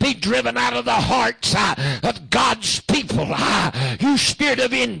 Be driven out of the hearts of God's people. You spirit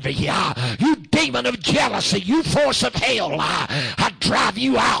of envy, you demon of jealousy, you force of hell, I drive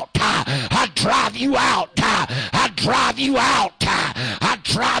you out. I drive you out. I drive you out. I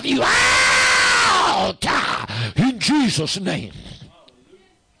drive you out in Jesus' name.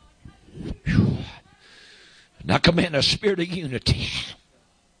 And I command a spirit of unity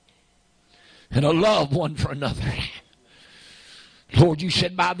and a love one for another. Lord, you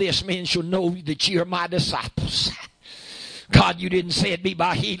said, by this men shall know that ye are my disciples. God, you didn't say it be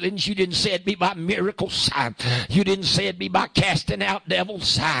by healings. You didn't say it be by miracles. You didn't say it be by casting out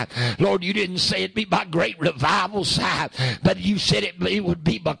devils. Lord, you didn't say it be by great revivals. But you said it would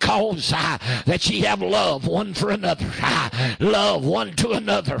be because that ye have love one for another. Love one to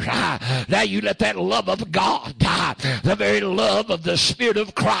another. Now you let that love of God, the very love of the Spirit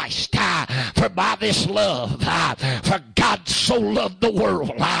of Christ, for by this love, for God so loved the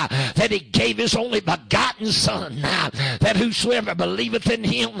world that he gave his only begotten Son, that whosoever believeth in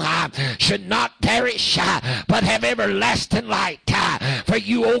him should not perish, but have everlasting light. For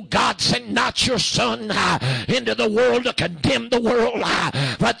you, O God, send not your Son into the world to condemn the world,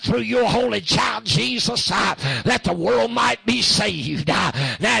 but through your holy child Jesus, that the world might be saved. Now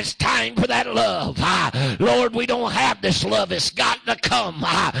it's time for that love. Lord, we don't have this love. It's got to come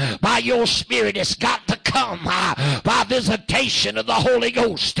by your Spirit. It's got to come by visitation of the Holy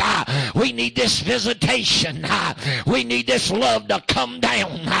Ghost. We need this visitation. We need this love to come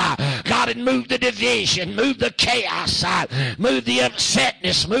down, God, and move the division, move the chaos, move the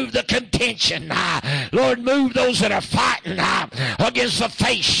upsetness, move the contention. Lord, move those that are fighting against the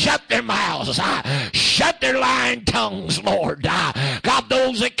faith. Shut their mouths, shut their lying tongues, Lord. God,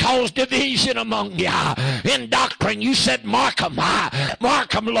 those that cause division among you in doctrine, you said mark them,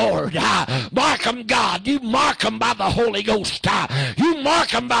 Lord. Mark them, God. You mark them by the Holy Ghost. You mark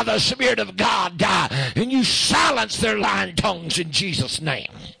them by the Spirit of God, and you silence their lying tongues in Jesus' name.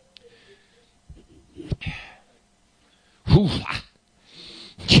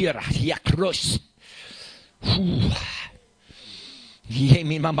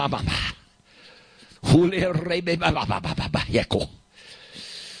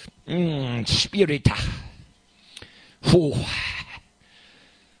 Spirit.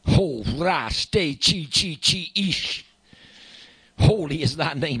 Holy is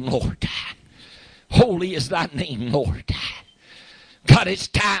thy name, Lord. Holy is thy name, Lord. God, it's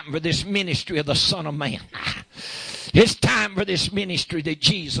time for this ministry of the Son of Man. It's time for this ministry that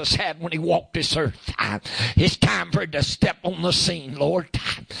Jesus had when he walked this earth. It's time for it to step on the scene, Lord.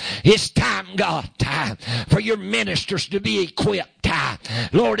 It's time, God, for your ministers to be equipped.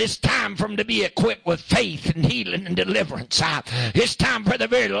 Lord, it's time for them to be equipped with faith and healing and deliverance. It's time for the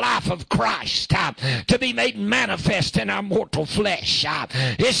very life of Christ to be made manifest in our mortal flesh.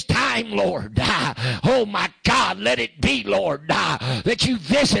 It's time, Lord. Oh, my God, let it be, Lord, that you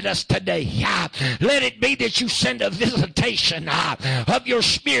visit us today. Let it be that you send a visitation of your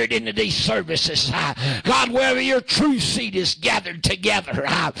Spirit into these services. God, wherever your true seed is gathered together,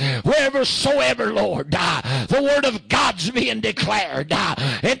 wherever soever, Lord, the Word of God's being declared,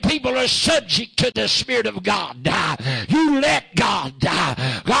 and people are subject to the Spirit of God. You let God,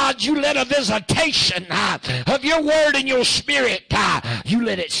 you let a visitation of your Word and your Spirit, you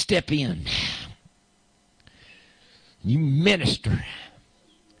let it step in. You minister.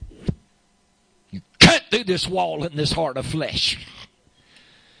 You cut through this wall in this heart of flesh.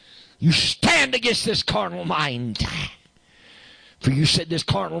 You stand against this carnal mind. For you said this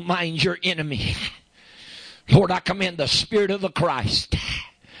carnal mind's your enemy. Lord, I commend the Spirit of the Christ,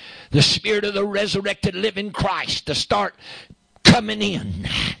 the Spirit of the resurrected living Christ to start coming in,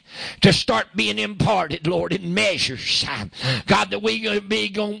 to start being imparted, Lord, in measures. God, that we're going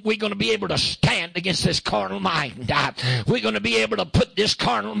to be able to stand against this carnal mind. We're going to be able to put this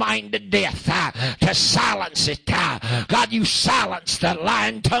carnal mind to death, to silence it. God, you silence the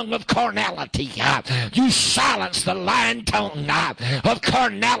lying tongue of carnality. You silence the lying tongue of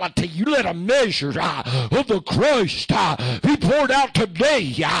carnality. You let a measure of the Christ be poured out today.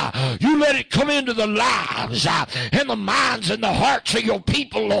 You let it come into the lives and the minds and the hearts of your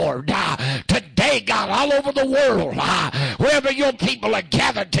people, Lord. Today, God, all over the world, wherever your people are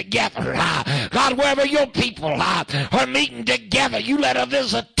gathered together, God, wherever your people are meeting together, you let a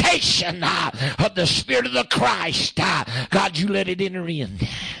visitation of the Spirit of the Christ, God, you let it enter in.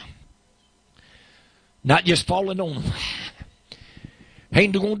 Not just falling on them.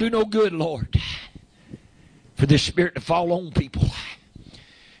 Ain't going to do no good, Lord, for this Spirit to fall on people.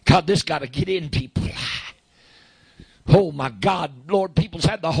 God, this got to get in people. Oh, my God, Lord, people's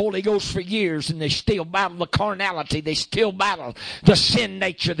had the Holy Ghost for years, and they still battle the carnality. They still battle the sin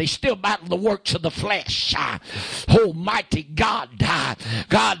nature. They still battle the works of the flesh. Almighty God,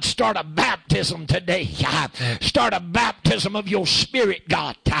 God, start a baptism today. Start a baptism of your Spirit,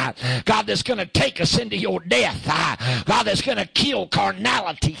 God. God, that's going to take us into your death. God, that's going to kill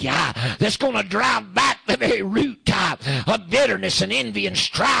carnality. That's going to drive back the very root of bitterness and envy and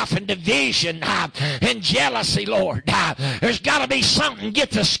strife and division and jealousy, Lord. There's got to be something. Get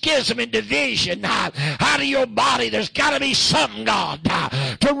the schism and division out of your body. There's got to be something, God,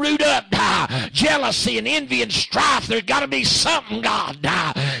 to root up jealousy and envy and strife. There's got to be something, God,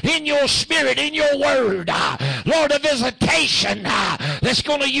 in your Spirit, in your Word. Lord, a visitation that's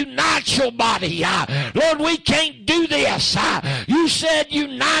going to unite your body. Lord, we can't do this. You said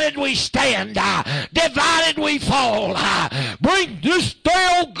united we stand, divided we fall. Bring this day,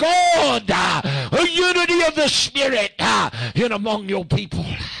 oh God, a unity of the Spirit in among your people.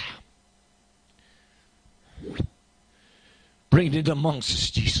 Bring it amongst us,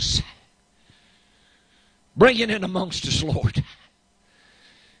 Jesus. Bring it in amongst us, Lord.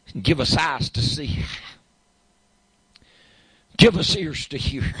 And give us eyes to see. Give us ears to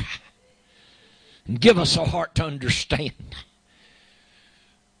hear. And give us a heart to understand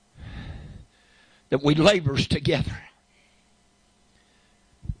that we labors together.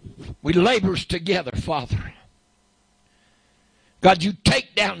 We labors together, Father. God, you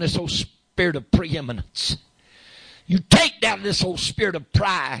take down this old spirit of preeminence. You take down this old spirit of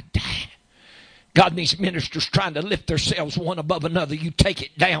pride. God, these ministers trying to lift themselves one above another, you take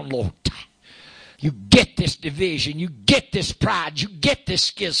it down, Lord. You get this division. You get this pride. You get this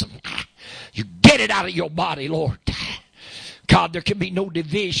schism. You get it out of your body, Lord. God, there can be no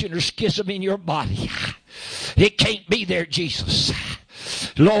division or schism in your body. It can't be there, Jesus.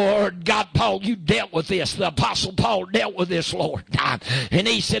 Lord God, Paul, you dealt with this. The Apostle Paul dealt with this, Lord. And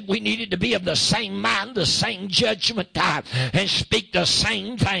he said we needed to be of the same mind, the same judgment, and speak the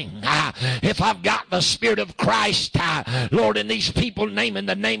same thing. If I've got the Spirit of Christ, Lord, and these people naming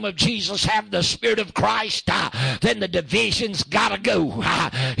the name of Jesus have the Spirit of Christ, then the division's got to go.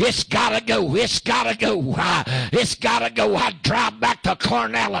 It's got to go. It's got to go. It's got to go. I drive back to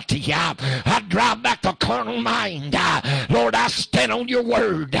carnality. I drive back to carnal mind. Lord, I stand on your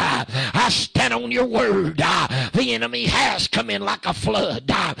word. I stand on your word. The enemy has come in like a flood.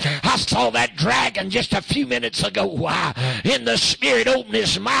 I saw that dragon just a few minutes ago in the spirit open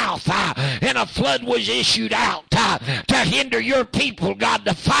his mouth, and a flood was issued out to hinder your people, God,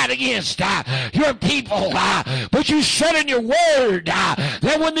 to fight against your people. But you said in your word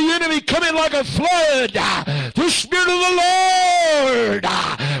that when the enemy come in like a flood, the Spirit of the Lord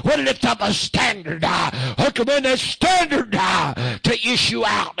would lift up a standard. I command that standard to issue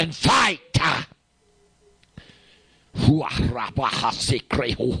out and fight. He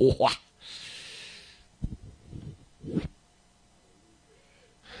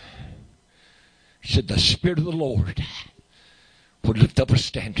said the Spirit of the Lord would lift up a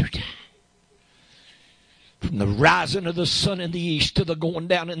standard. From the rising of the sun in the east to the going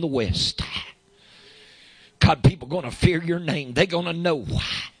down in the west. God, people are going to fear your name. They're going to know.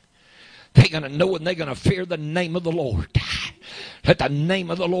 They're going to know, and they're going to fear the name of the Lord. Let the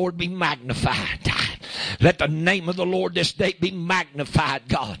name of the Lord be magnified. Let the name of the Lord this day be magnified,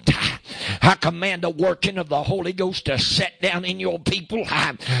 God. I command a working of the Holy Ghost to set down in your people.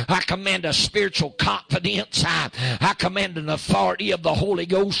 I command a spiritual confidence. I command an authority of the Holy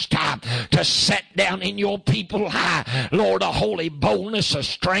Ghost to set down in your people. Lord, a holy boldness, a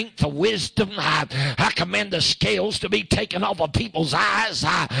strength, a wisdom. I command the scales to be taken off of people's eyes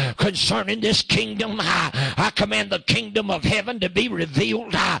concerning this kingdom. I command the kingdom of heaven to be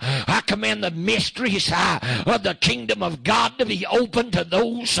revealed. I command the mysteries of the kingdom of God to be open to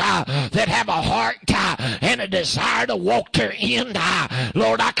those that have a heart and a desire to walk therein.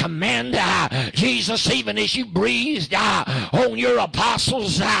 Lord, I command, Jesus, even as you breathed on your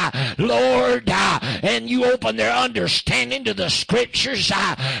apostles, Lord, and you opened their understanding to the scriptures,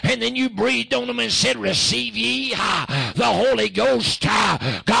 and then you breathed on them and said, receive ye the Holy Ghost.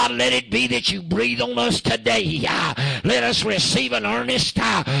 God, let it be that you breathe on us today. Let us receive an earnest,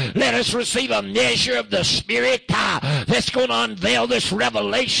 let us receive a measure of the Spirit that's going to unveil this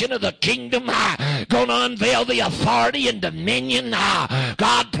revelation of the kingdom, going to unveil the authority and dominion.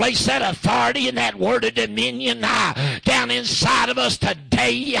 God, place that authority and that word of dominion down inside of us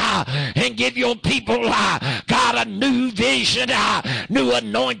today, and give your people, God, a new vision, new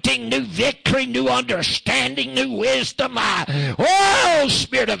anointing, new victory, new understanding, new wisdom. Oh,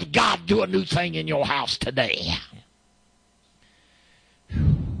 Spirit of God, do a new thing in your house today.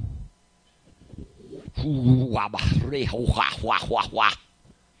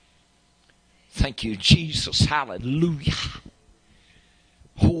 Thank you, Jesus. Hallelujah.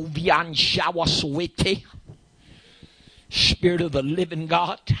 Spirit of the living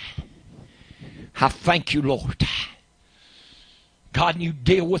God, I thank you, Lord. God, you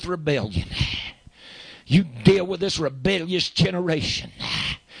deal with rebellion. You deal with this rebellious generation.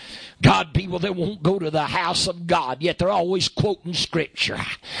 God, people that won't go to the house of God, yet they're always quoting scripture,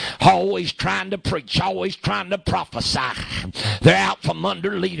 always trying to preach, always trying to prophesy. They're out from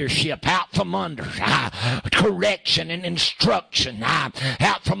under leadership, out from under correction and instruction,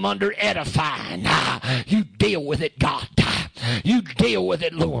 out from under edifying. You deal with it, God. You deal with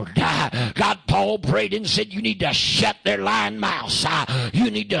it, Lord. God, Paul prayed and said you need to shut their lying mouths.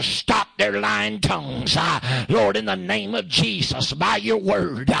 You need to stop their lying tongues. Lord, in the name of Jesus, by your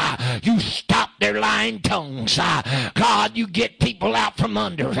word, you stop their lying tongues. God, you get people out from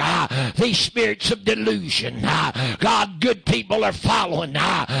under these spirits of delusion. God, good people are following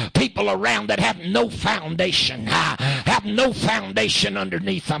people around that have no foundation, have have no foundation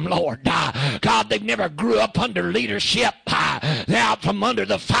underneath them, Lord. God, they've never grew up under leadership. They're out from under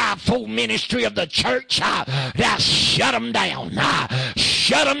the fivefold ministry of the church. Now shut them down.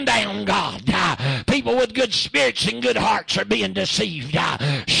 Shut them down, God. People with good spirits and good hearts are being deceived.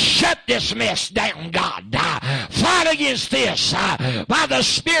 Shut this mess down, God. Fight against this by the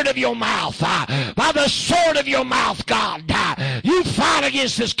spirit of your mouth, by the sword of your mouth, God. You fight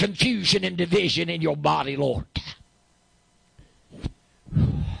against this confusion and division in your body, Lord.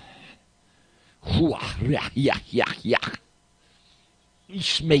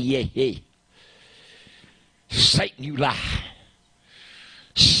 Satan, you lie.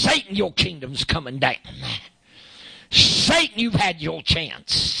 Satan, your kingdom's coming down. Satan, you've had your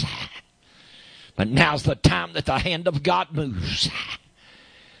chance. But now's the time that the hand of God moves.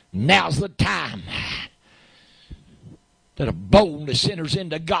 Now's the time that a boldness enters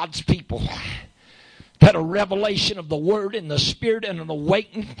into God's people. That a revelation of the Word and the Spirit and an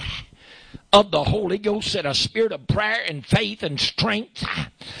awakening of the Holy Ghost, that a spirit of prayer and faith and strength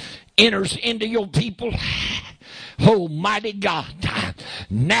enters into your people. Almighty God,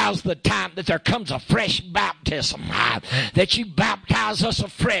 now's the time that there comes a fresh baptism, that you baptize us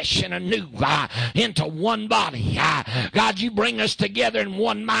afresh and anew into one body. God, you bring us together in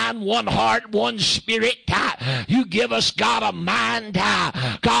one mind, one heart, one spirit. You give us, God, a mind,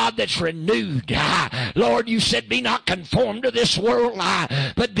 God, that's renewed. Lord, you said, be not conformed to this world,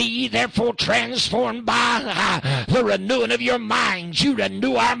 but be ye therefore transformed by the renewing of your minds. You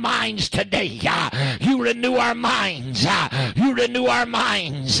renew our minds today. You renew our minds. You renew our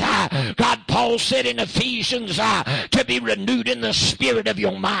minds. God, Paul said in Ephesians to be renewed in the spirit of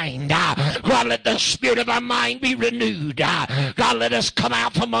your mind. God, let the spirit of our mind be renewed. God, let us come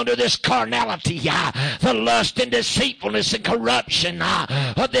out from under this carnality, the lust and deceitfulness and corruption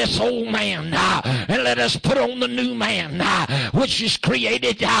of this old man, and let us put on the new man, which is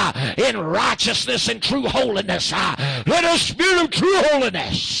created in righteousness and true holiness. Let us spirit of true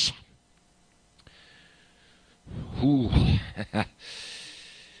holiness. Ooh.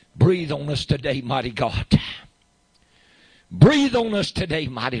 Breathe on us today, mighty God. Breathe on us today,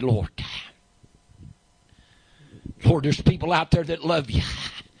 mighty Lord. Lord, there's people out there that love you,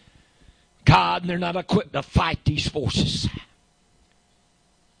 God, and they're not equipped to fight these forces.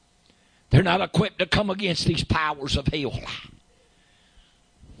 They're not equipped to come against these powers of hell,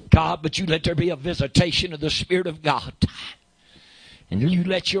 God, but you let there be a visitation of the Spirit of God, and you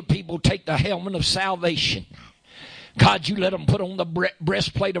let your people take the helmet of salvation. God, you let them put on the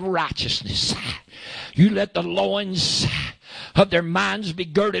breastplate of righteousness. You let the loins of their minds be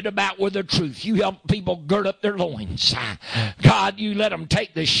girded about with the truth. You help people gird up their loins. God, you let them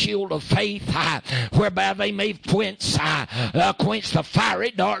take the shield of faith, whereby they may quench the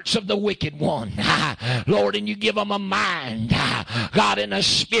fiery darts of the wicked one. Lord, and you give them a mind, God, and a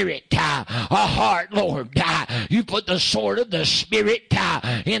spirit, a heart, Lord. You put the sword of the Spirit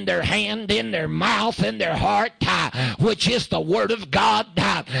in their hand, in their mouth, in their heart, which is the Word of God,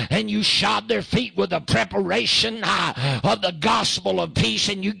 and you shod their feet with the preparation of the gospel of peace,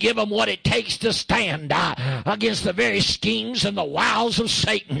 and you give them what it takes to stand against the very schemes and the wiles of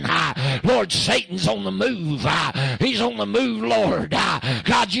Satan. Lord, Satan's on the move. He's on the move, Lord.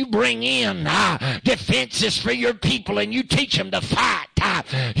 God, you bring in defenses for your people, and you teach them to fight.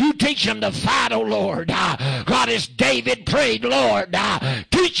 You teach them to fight, oh Lord. God, as David prayed, Lord,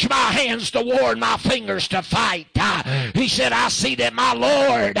 teach my hands to war and my fingers to fight. He said, I see that my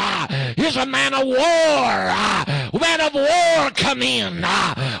Lord is a man of war. Man of war, come in.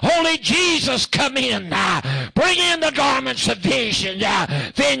 Holy Jesus, come in. Bring in the garments of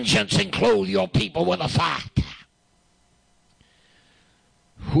vengeance and clothe your people with a fight.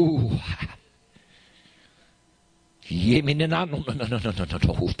 Ooh. No.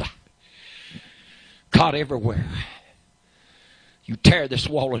 God, everywhere you tear this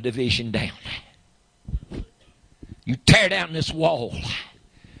wall of division down. You tear down this wall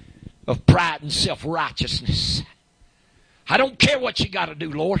of pride and self-righteousness. I don't care what you got to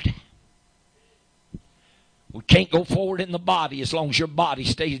do, Lord. We can't go forward in the body as long as your body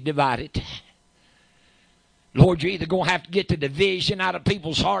stays divided. Lord, you're either going to have to get the division out of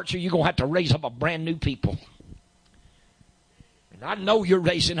people's hearts, or you're going to have to raise up a brand new people. And I know you're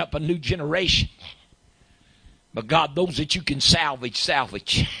raising up a new generation. But God, those that you can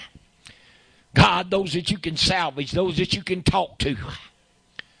salvage. God, those that you can salvage, those that you can talk to,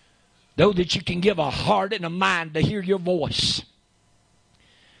 those that you can give a heart and a mind to hear your voice.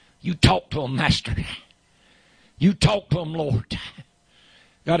 You talk to them, Master. You talk to them, Lord.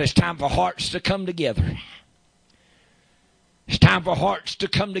 God, it's time for hearts to come together. It's time for hearts to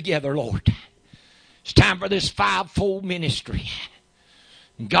come together, Lord. It's time for this fivefold ministry.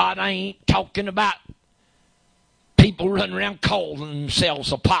 God, I ain't talking about people running around calling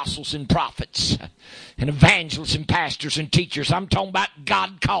themselves apostles and prophets and evangelists and pastors and teachers. I'm talking about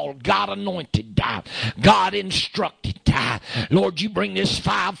God called, God anointed, God instructed. Lord, you bring this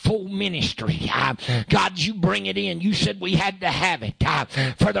fivefold ministry. God, you bring it in. You said we had to have it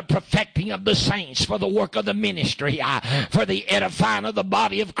for the perfecting of the saints, for the work of the ministry, for the edifying of the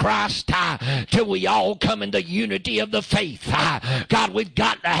body of Christ, till we all come in the unity of the faith. God, we've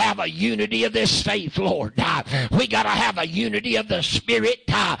got to have a unity of this faith, Lord. We got to have a unity of the Spirit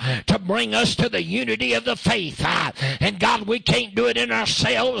to bring us to the unity of the faith. And God, we can't do it in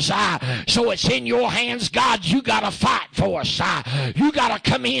ourselves. So it's in your hands, God. You got to fight for us. You got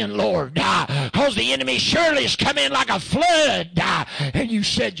to come in, Lord, because the enemy surely has come in like a flood. And you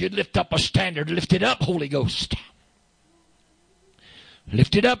said you'd lift up a standard. Lift it up, Holy Ghost.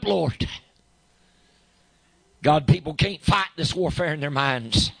 Lift it up, Lord. God, people can't fight this warfare in their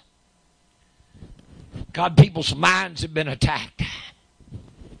minds. God, people's minds have been attacked.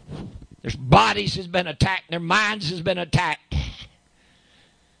 Their bodies has been attacked. Their minds has been attacked.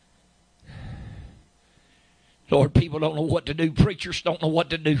 Lord, people don't know what to do. Preachers don't know what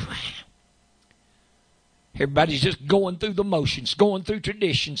to do. Everybody's just going through the motions, going through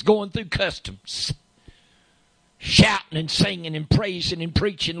traditions, going through customs. Shouting and singing and praising and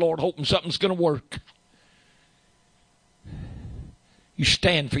preaching, Lord, hoping something's going to work. You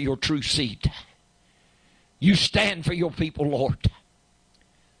stand for your true seed. You stand for your people, Lord.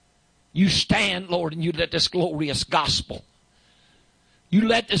 You stand, Lord, and you let this glorious gospel, you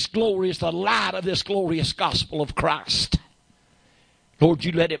let this glorious, the light of this glorious gospel of Christ, Lord,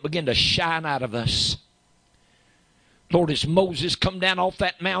 you let it begin to shine out of us. Lord, as Moses come down off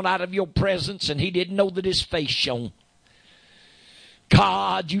that mount out of your presence and he didn't know that his face shone.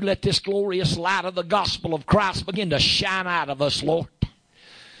 God, you let this glorious light of the gospel of Christ begin to shine out of us, Lord.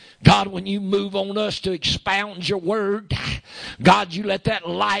 God, when you move on us to expound your word, God, you let that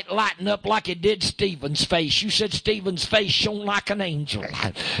light lighten up like it did Stephen's face. You said Stephen's face shone like an angel.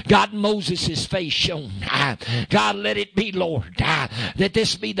 God, Moses' face shone. God, let it be, Lord, that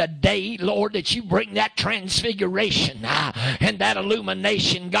this be the day, Lord, that you bring that transfiguration and that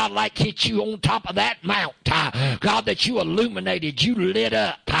illumination, God, like hit you on top of that mount. God, that you illuminated, you lit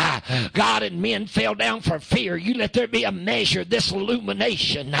up. God, and men fell down for fear. You let there be a measure, this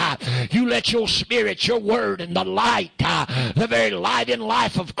illumination. You let your spirit, your word, and the light, the very light and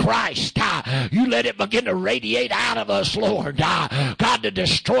life of Christ, you let it begin to radiate out of us, Lord. God, to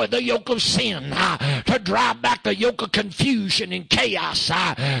destroy the yoke of sin, to drive back the yoke of confusion and chaos.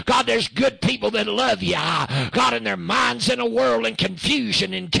 God, there's good people that love you. God, and their minds in a whirl and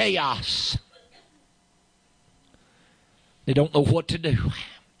confusion and chaos. They don't know what to do.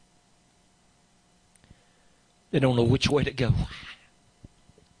 They don't know which way to go.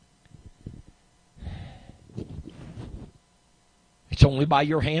 It's only by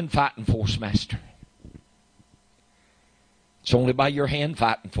your hand fighting for us, Master. It's only by your hand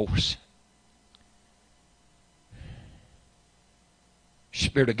fighting for us.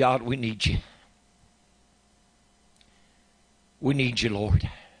 Spirit of God, we need you. We need you, Lord.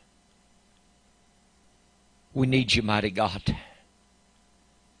 We need you, mighty God.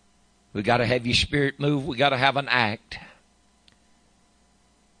 We got to have your spirit move. We got to have an act.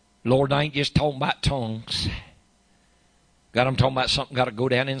 Lord, I ain't just talking about tongues. God, I'm talking about something got to go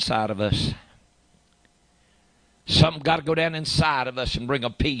down inside of us. Something got to go down inside of us and bring a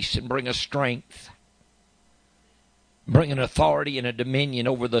peace and bring a strength. Bring an authority and a dominion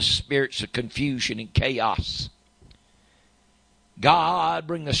over the spirits of confusion and chaos. God,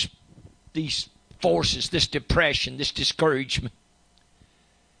 bring these forces, this depression, this discouragement.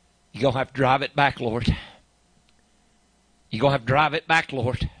 You're going to have to drive it back, Lord. You're going to have to drive it back,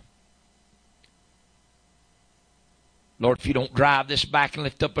 Lord. Lord, if you don't drive this back and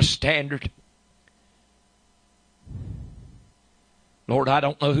lift up a standard, Lord, I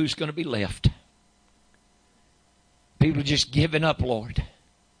don't know who's going to be left. People are just giving up, Lord.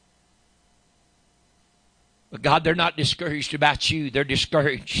 But God, they're not discouraged about you. They're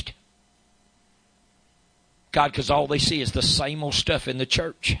discouraged. God, because all they see is the same old stuff in the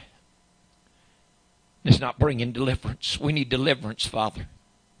church. It's not bringing deliverance. We need deliverance, Father.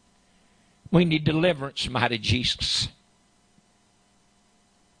 We need deliverance, mighty Jesus.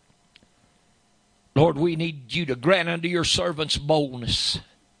 Lord, we need you to grant unto your servants boldness.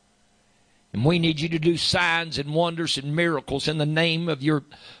 And we need you to do signs and wonders and miracles in the name of your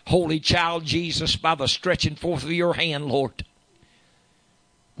holy child Jesus by the stretching forth of your hand, Lord.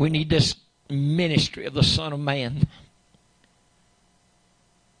 We need this ministry of the Son of Man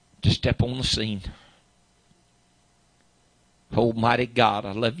to step on the scene. Almighty God,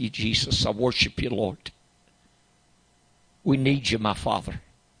 I love you, Jesus. I worship you, Lord. We need you, my Father.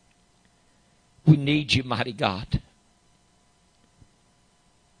 We need you, mighty God.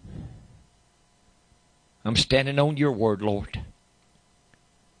 I'm standing on your word, Lord.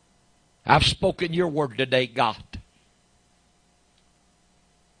 I've spoken your word today, God.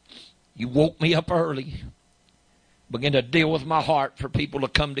 You woke me up early. Begin to deal with my heart for people to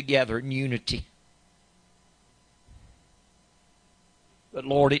come together in unity. But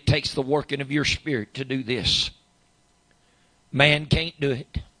Lord, it takes the working of your Spirit to do this. Man can't do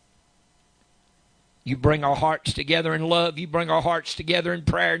it. You bring our hearts together in love. You bring our hearts together in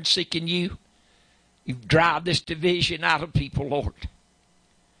prayer and seeking you. You drive this division out of people, Lord.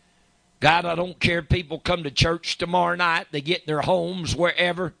 God, I don't care if people come to church tomorrow night. They get in their homes,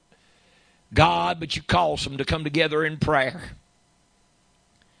 wherever. God, but you cause them to come together in prayer.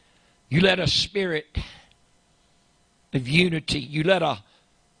 You let a spirit of unity. You let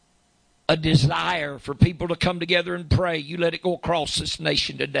a desire for people to come together and pray. You let it go across this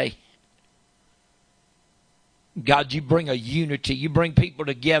nation today. God, you bring a unity. You bring people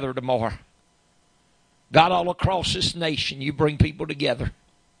together tomorrow. God, all across this nation, you bring people together.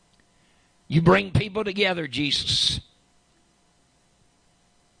 You bring people together, Jesus.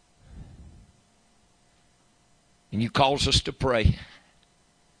 And you cause us to pray.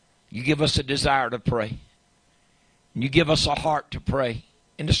 You give us a desire to pray. And you give us a heart to pray.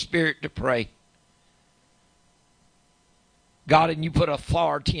 And a spirit to pray. God, and you put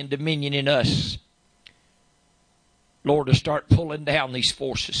authority and dominion in us, Lord, to start pulling down these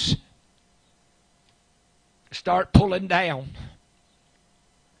forces. Start pulling down.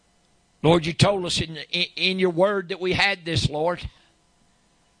 Lord, you told us in your word that we had this, Lord.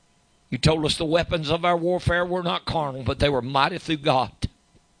 You told us the weapons of our warfare were not carnal, but they were mighty through God.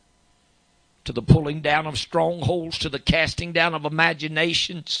 To the pulling down of strongholds, to the casting down of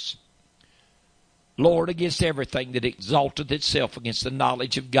imaginations. Lord, against everything that exalteth itself against the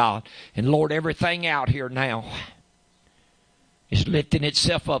knowledge of God. And Lord, everything out here now is lifting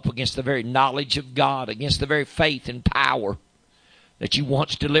itself up against the very knowledge of God, against the very faith and power that you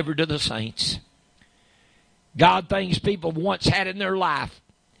once delivered to the saints. God, things people once had in their life,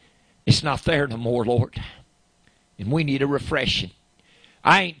 it's not there no more, Lord. And we need a refreshing.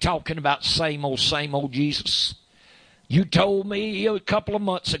 I ain't talking about same old Jesus. You told me a couple of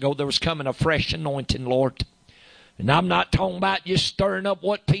months ago there was coming a fresh anointing, Lord. And I'm not talking about just stirring up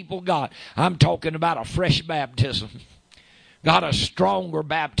what people got. I'm talking about a fresh baptism. God, a stronger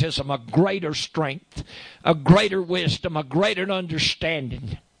baptism, a greater strength, a greater wisdom, a greater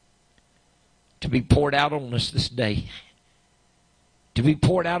understanding to be poured out on us this day. To be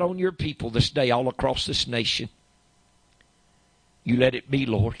poured out on your people this day all across this nation. You let it be,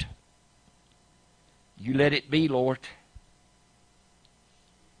 Lord. You let it be, Lord.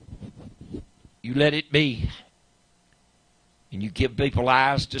 You let it be. And you give people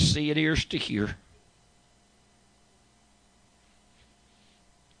eyes to see and ears to hear.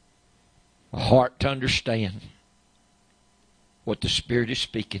 A heart to understand what the Spirit is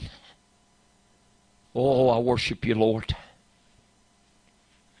speaking. Oh, I worship you, Lord.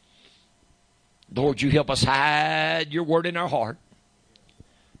 Lord, you help us hide your word in our heart,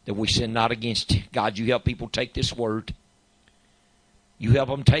 that we sin not against you. God, you help people take this word. You help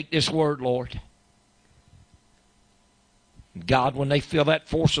them take this word, Lord. God, when they feel that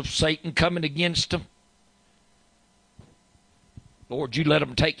force of Satan coming against them, Lord, you let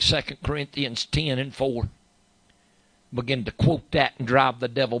them take 2 Corinthians 10:4. Begin to quote that and drive the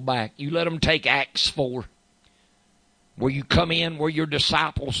devil back. You let them take Acts 4. Where you come in, where your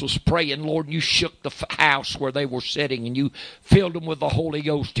disciples was praying, Lord, and you shook the house where they were sitting, and you filled them with the Holy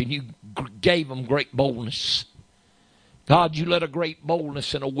Ghost, and you gave them great boldness. God, you let a great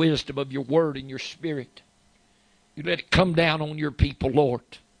boldness and a wisdom of your word and your Spirit. You let it come down on your people, Lord.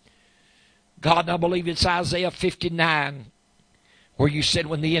 God, I believe it's Isaiah 59, where you said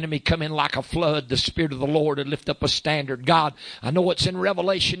when the enemy come in like a flood, the Spirit of the Lord would lift up a standard. God, I know it's in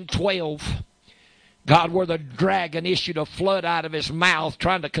Revelation 12. God, where the dragon issued a flood out of his mouth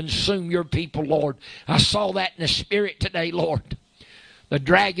trying to consume your people, Lord. I saw that in the Spirit today, Lord. The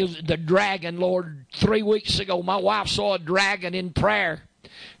dragon, Lord, 3 weeks ago, my wife saw a dragon in prayer,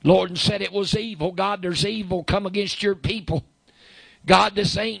 Lord, and said it was evil. God, there's evil come against your people. God,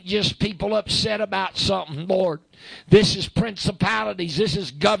 this ain't just people upset about something, Lord. This is principalities. This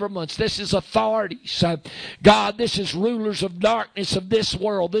is governments. This is authorities. God, this is rulers of darkness of this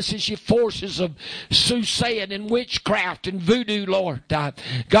world. This is your forces of soothsaying and witchcraft and voodoo, Lord.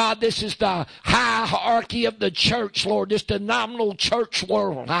 God, this is the hierarchy of the church, Lord. This denominational church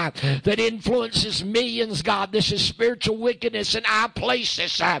world that influences millions, God. This is spiritual wickedness in high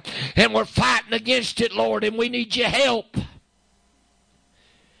places. And we're fighting against it, Lord, and we need your help.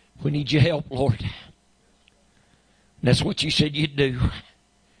 We need your help, Lord. And that's what you said you'd do.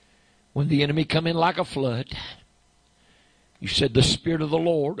 When the enemy come in like a flood, you said the Spirit of the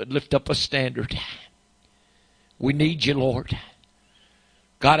Lord would lift up a standard. We need you, Lord.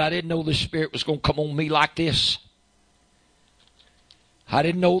 God, I didn't know the Spirit was going to come on me like this. I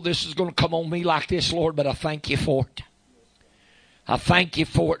didn't know this was going to come on me like this, Lord, but I thank you for it. I thank you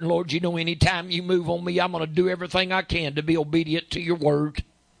for it. And Lord, you know, anytime you move on me, I'm going to do everything I can to be obedient to your word.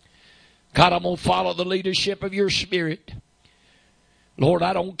 God, I'm going to follow the leadership of your Spirit. Lord,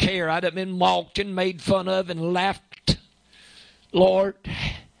 I don't care. I'd have been mocked and made fun of and laughed. Lord,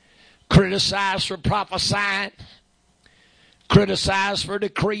 criticized for prophesying. Criticized for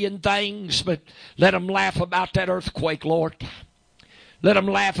decreeing things. But let them laugh about that earthquake, Lord. Let them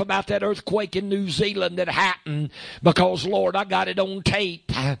laugh about that earthquake in New Zealand that happened because, Lord, I got it on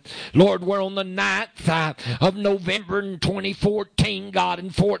tape. Lord, we're on the 9th of November in 2014, God,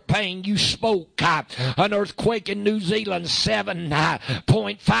 in Fort Payne. You spoke an earthquake in New Zealand,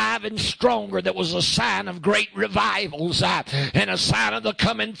 7.5 and stronger, that was a sign of great revivals and a sign of the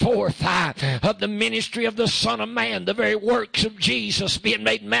coming forth of the ministry of the Son of Man, the very works of Jesus being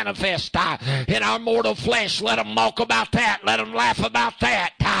made manifest in our mortal flesh. Let them mock about that. Let them laugh about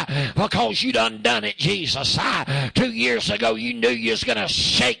that because you done it, Jesus. 2 years ago you knew you was going to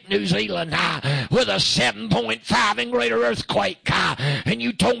shake New Zealand with a 7.5 and greater earthquake, and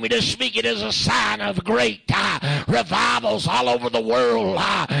you told me to speak it as a sign of great revivals all over the world,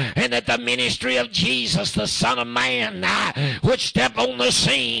 and that the ministry of Jesus, the Son of Man, would step on the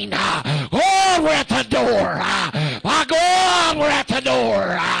scene. Oh, we're at the door. My God, we're at the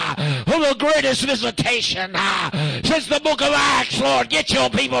door of the greatest visitation since the book of Acts, Lord. Get your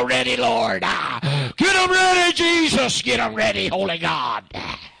people ready, Lord. Get them ready, Jesus. Get them ready, Holy God.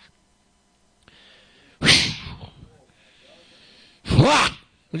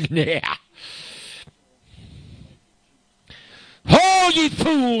 Yeah. Oh, ye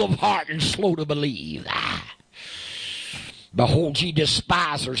fool of heart and slow to believe. Behold, ye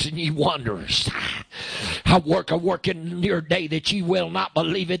despisers and ye wanderers. I work in your day that ye will not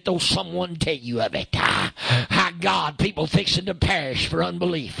believe it, though someone tell you of it. God, people fixing to perish for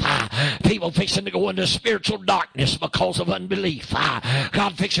unbelief. People fixing to go into spiritual darkness because of unbelief.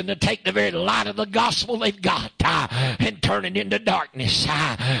 God fixing to take the very light of the gospel they've got and turn it into darkness.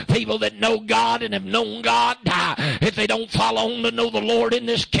 People that know God and have known God, if they don't follow on to know the Lord in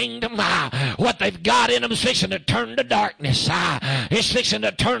this kingdom, what they've got in them is fixing to turn to darkness. It's fixing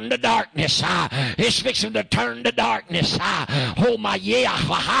to turn to darkness. It's fixing to turn to darkness. Oh my yeah.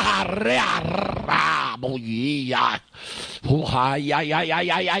 Oh yeah. Oh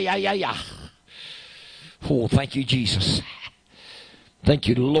yeah. Oh, thank you, Jesus. Thank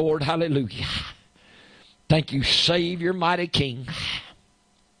you, Lord. Hallelujah. Thank you, Savior, mighty King.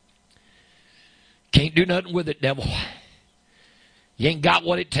 Can't do nothing with it, devil. You ain't got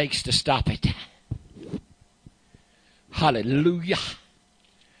what it takes to stop it. Hallelujah.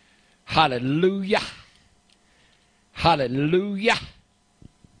 Hallelujah. Hallelujah.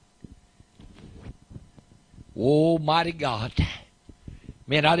 Oh, mighty God.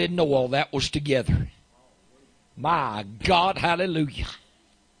 Man, I didn't know all that was together. My God, hallelujah.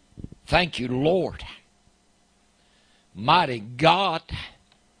 Thank you, Lord. Mighty God.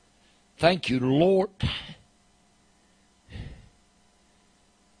 Thank you, Lord.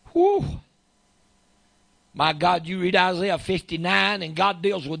 Whew. My God, you read Isaiah 59 and God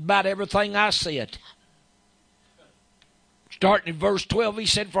deals with about everything I said. Starting in verse 12, he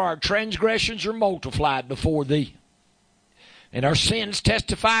said, for our transgressions are multiplied before thee, and our sins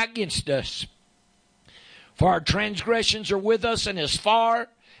testify against us. For our transgressions are with us, and as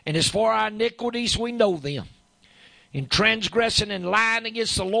for our iniquities we know them. In transgressing and lying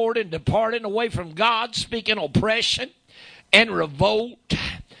against the Lord and departing away from God, speaking oppression and revolt,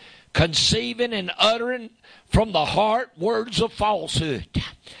 conceiving and uttering from the heart words of falsehood.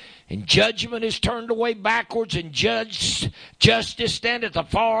 And judgment is turned away backwards, and justice standeth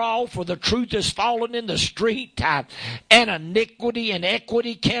afar off, for the truth is fallen in the street, and iniquity and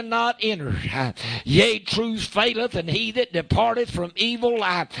equity cannot enter. Yea, truth faileth, and he that departeth from evil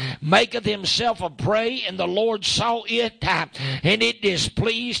maketh himself a prey, and the Lord saw it, and it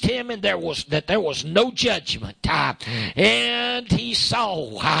displeased him, and there was no judgment. And he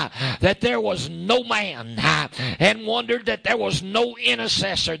saw that there was no man, and wondered that there was no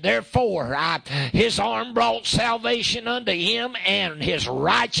intercessor. Therefore, his arm brought salvation unto him, and his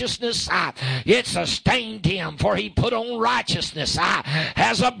righteousness, it sustained him. For he put on righteousness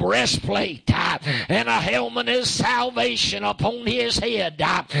as a breastplate, and a helmet of salvation upon his head.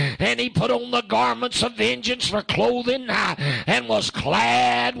 And he put on the garments of vengeance for clothing, and was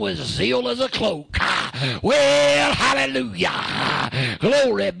clad with zeal as a cloak. Well, hallelujah.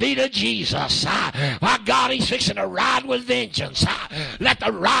 Glory be to Jesus. My God, he's fixing to ride with vengeance. Let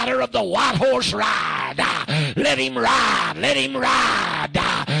the rider of the white horse ride. Let him ride. Let him ride.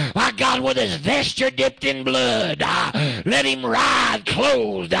 My God, with his vesture dipped in blood. Let him ride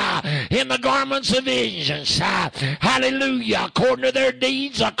clothed in the garments of vengeance. Hallelujah. According to their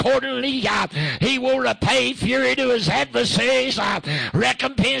deeds, accordingly, he will repay fury to his adversaries,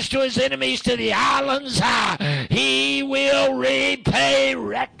 recompense to his enemies to the islands. He will repay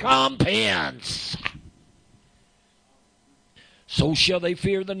recompense. So shall they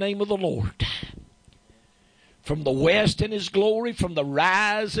fear the name of the Lord. From the west in his glory, from the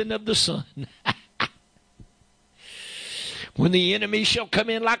rising of the sun. When the enemy shall come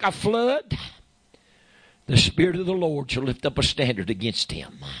in like a flood, the Spirit of the Lord shall lift up a standard against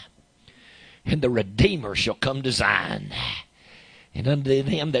him. And the Redeemer shall come to Zion. And unto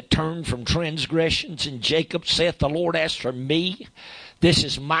them that turn from transgressions in Jacob, saith the Lord, as for me, this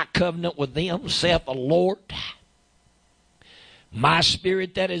is my covenant with them, saith the Lord. My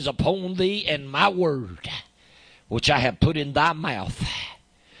spirit that is upon thee, and my word, which I have put in thy mouth,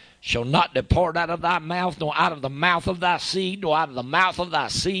 shall not depart out of thy mouth, nor out of the mouth of thy seed, nor out of the mouth of thy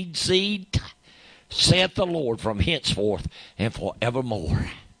seed, saith the Lord, from henceforth and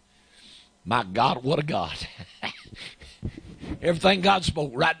forevermore. My God, what a God. Everything God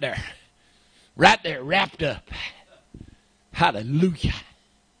spoke right there, wrapped up. Hallelujah.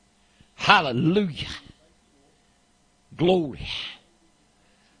 Hallelujah. Glory.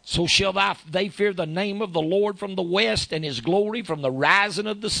 So shall they fear the name of the Lord from the west, and his glory from the rising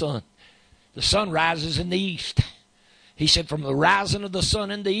of the sun. The sun rises in the east. He said, from the rising of the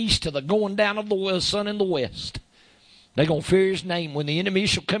sun in the east to the going down of the sun in the west. They're going to fear his name. When the enemy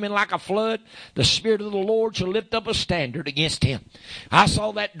shall come in like a flood, the Spirit of the Lord shall lift up a standard against him. I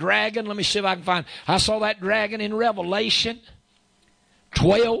saw that dragon. Let me see if I can find. I saw that dragon in Revelation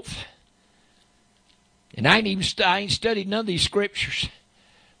 12. And I ain't studied none of these scriptures.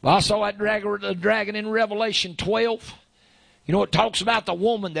 But I saw that dragon in Revelation 12. You know, it talks about the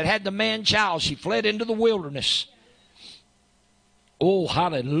woman that had the man-child. She fled into the wilderness. Oh,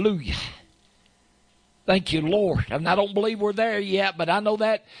 hallelujah. Thank you, Lord. And I don't believe we're there yet, but I know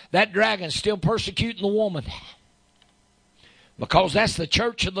that dragon's still persecuting the woman. Because that's the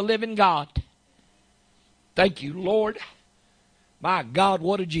church of the living God. Thank you, Lord. My God,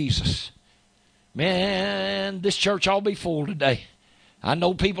 what a Jesus. Man, this church ought to be full today. I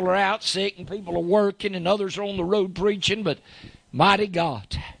know people are out sick and people are working and others are on the road preaching, but mighty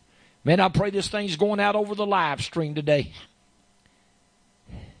God. Man, I pray this thing's going out over the live stream today.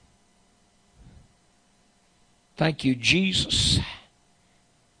 Thank you, Jesus.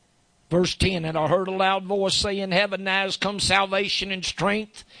 Verse 10, and I heard a loud voice say in heaven, now has come salvation and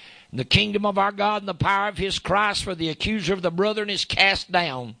strength, and the kingdom of our God and the power of his Christ, for the accuser of the brethren is cast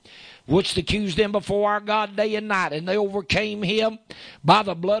down, which accused them before our God day and night. And they overcame him by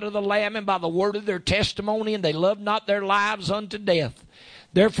the blood of the Lamb and by the word of their testimony, and they loved not their lives unto death.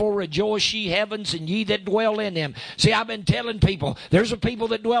 Therefore rejoice ye heavens, and ye that dwell in them. See, I've been telling people, there's a people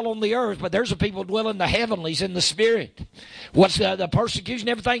that dwell on the earth, but there's a people that dwell in the heavenlies, in the spirit. What's the persecution,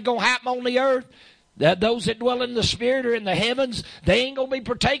 everything going to happen on the earth? Those that dwell in the spirit or in the heavens, they ain't going to be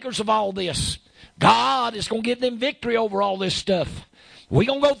partakers of all this. God is going to give them victory over all this stuff. We're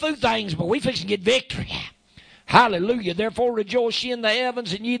going to go through things, but we fix to get victory. Hallelujah. Therefore rejoice ye in the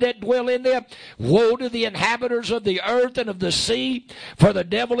heavens, and ye that dwell in them. Woe to the inhabitants of the earth and of the sea, for the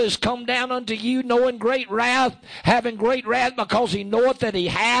devil is come down unto you, knowing great wrath, having great wrath, because he knoweth that he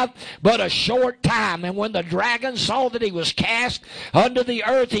hath but a short time. And when the dragon saw that he was cast unto the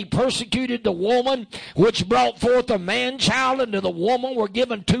earth, he persecuted the woman which brought forth a man-child. And to the woman were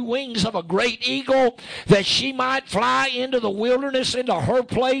given 2 wings of a great eagle, that she might fly into the wilderness, into her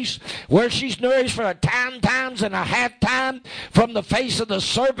place, where she's nourished for a times tables and a halftime from the face of the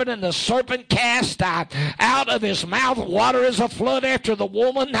serpent, and the serpent cast out of his mouth water as a flood after the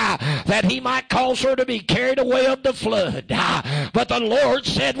woman, that he might cause her to be carried away of the flood. But the Lord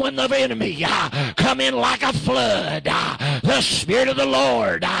said, when the enemy come in like a flood, the Spirit of the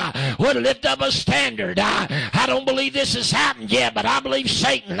Lord would lift up a standard. I don't believe this has happened yet, but I believe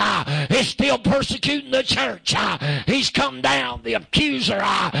Satan is still persecuting the church. He's come down. The accuser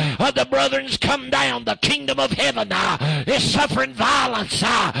of the brethren's come down. The kingdom of heaven is suffering violence,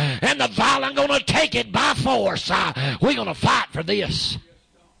 and the violent going to take it by force. We're going to fight for this.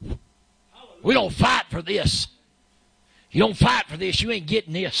 We're going to fight for this. You don't fight for this, you ain't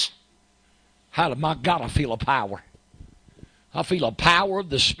getting this. Hallelujah. My God, I feel a power. I feel a power of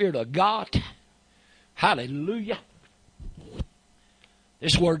the Spirit of God. Hallelujah.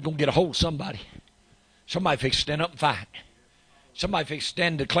 This word going to get a hold of somebody. Somebody fix to stand up and fight. Somebody fix to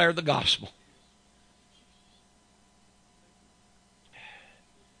stand and declare the gospel.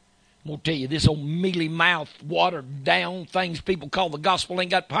 I'm going to tell you, this old mealy-mouthed, watered-down things people call the gospel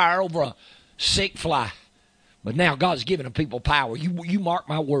ain't got power over a sick fly. But now God's giving the people power. You mark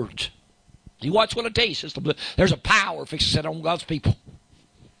my words. You watch what I tell you, sister. There's a power fixed to set on God's people.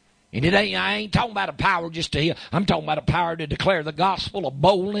 And I ain't talking about a power just to hear. I'm talking about a power to declare the gospel, a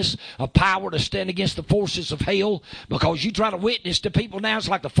boldness, a power to stand against the forces of hell. Because you try to witness to people now, it's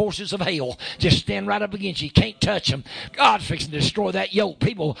like the forces of hell just stand right up against you. You can't touch them. God's fixing to destroy that yoke.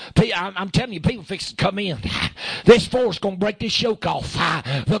 I'm telling you, people fixing to come in. This force going to break this yoke off.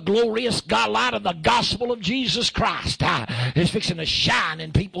 The glorious God light of the gospel of Jesus Christ is fixing to shine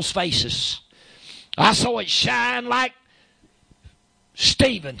in people's faces. I saw it shine like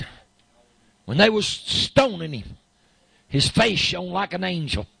Stephen. When they was stoning him, his face shone like an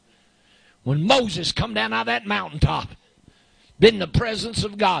angel. When Moses come down out of that mountaintop, been in the presence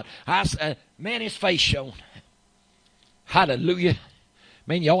of God, man, his face shone. Hallelujah.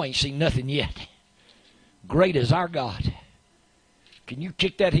 Man, y'all ain't seen nothing yet. Great is our God. Can you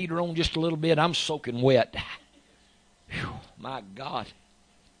kick that heater on just a little bit? I'm soaking wet. Whew, my God.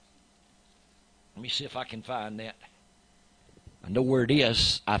 Let me see if I can find that. I know where it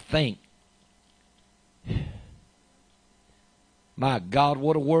is, I think. My God,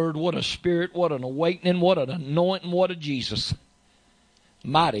 what a word, what a spirit, what an awakening, what an anointing, what a Jesus.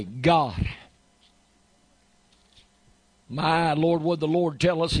 Mighty God. My Lord, what did the Lord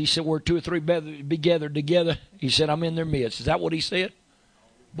tell us? He said, where two or three be gathered together, he said, I'm in their midst. Is that what he said?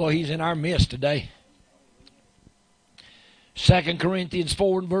 Boy, he's in our midst today. 2 Corinthians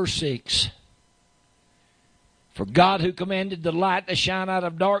 4 and verse 6. For God who commanded the light to shine out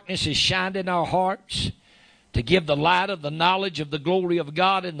of darkness has shined in our hearts to give the light of the knowledge of the glory of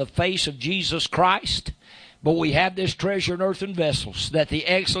God in the face of Jesus Christ. But we have this treasure in earthen vessels, that the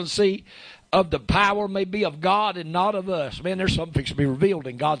excellency of the power may be of God and not of us. Man, there's something to be revealed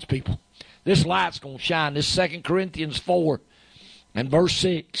in God's people. This light's going to shine. This 2 Corinthians 4 and verse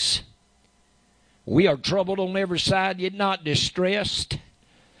 6. We are troubled on every side, yet not distressed.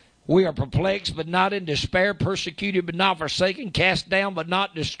 We are perplexed, but not in despair, persecuted, but not forsaken, cast down, but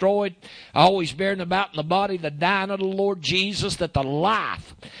not destroyed, always bearing about in the body the dying of the Lord Jesus, that the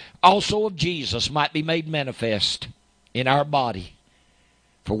life also of Jesus might be made manifest in our body.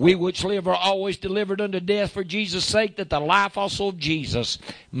 For we which live are always delivered unto death for Jesus' sake, that the life also of Jesus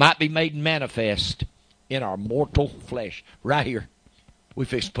might be made manifest in our mortal flesh. Right here, we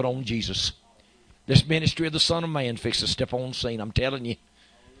fix to put on Jesus. This ministry of the Son of Man fix to step on the scene. I'm telling you.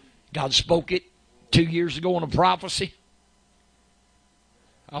 God spoke it 2 years ago in a prophecy.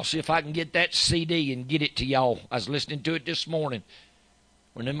 I'll see if I can get that CD and get it to y'all. I was listening to it this morning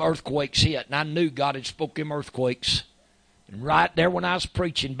when them earthquakes hit, and I knew God had spoke them earthquakes. And right there when I was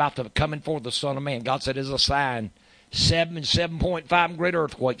preaching about the coming forth of the Son of Man, God said, as a sign, 7 and 7.5 great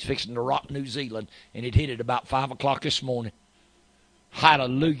earthquakes fixing to rock New Zealand, and it hit at about 5 o'clock this morning.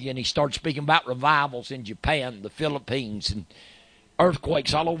 Hallelujah. And he started speaking about revivals in Japan, the Philippines, and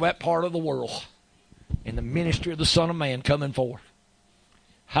earthquakes all over that part of the world. And the ministry of the Son of Man coming forth.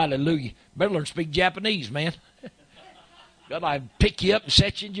 Hallelujah. Better learn to speak Japanese, man. God, I'd pick you up and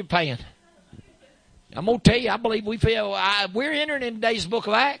set you in Japan. I'm going to tell you, I believe we're entering in today's book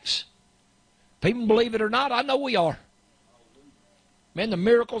of Acts. People believe it or not, I know we are. Man, the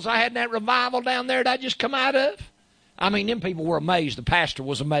miracles I had in that revival down there that I just come out of. I mean, them people were amazed. The pastor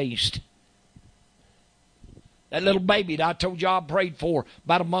was amazed. That little baby that I told you I prayed for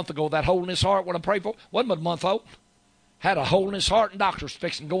about a month ago, that hole in his heart, what I prayed for, wasn't but a month old. Had a hole in his heart, and doctors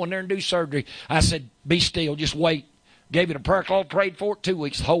fixing to go in there and do surgery. I said, be still, just wait. Gave it a prayer cloth, prayed for it. 2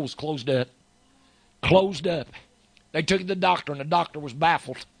 weeks, the hole's closed up. Closed up. They took it to the doctor, and the doctor was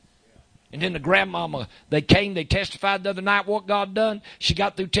baffled. And then the grandmama, they came, they testified the other night what God done. She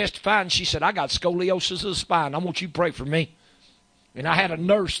got through testifying. She said, I got scoliosis of the spine. I want you to pray for me. And I had a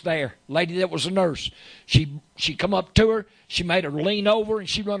nurse there, lady that was a nurse. She come up to her. She made her lean over, and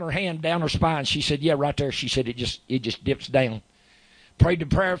she run her hand down her spine. She said, yeah, right there. She said, it just dips down. Prayed the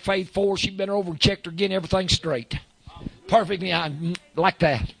prayer of faith for her. She bent over and checked her again, everything straight. Perfectly like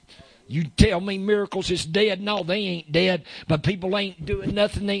that. You tell me miracles is dead. No, they ain't dead. But people ain't doing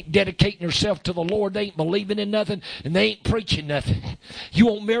nothing. They ain't dedicating themselves to the Lord. They ain't believing in nothing. And they ain't preaching nothing. You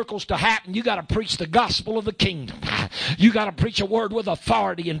want miracles to happen, you got to preach the gospel of the kingdom. You got to preach a word with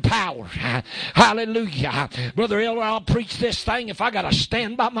authority and power. Hallelujah. Brother Elder, I'll preach this thing if I got to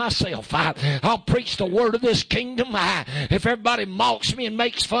stand by myself. I'll preach the word of this kingdom. If everybody mocks me and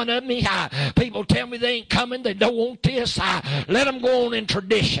makes fun of me, people tell me they ain't coming, they don't want this, let them go on in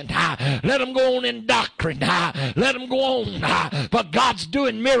tradition. Let them go on in doctrine. Let them go on. But God's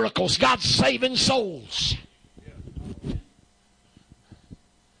doing miracles. God's saving souls.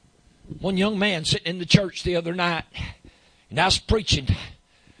 One young man sitting in the church the other night, and I was preaching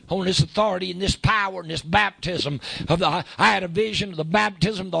on this authority and this power and this baptism of the. I had a vision of the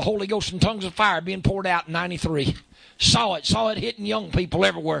baptism of the Holy Ghost and tongues of fire being poured out in '93. Saw it hitting young people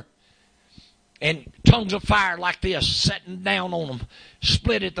everywhere. And tongues of fire like this, setting down on them,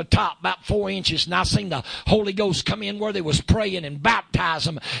 split at the top about 4 inches. And I seen the Holy Ghost come in where they was praying and baptize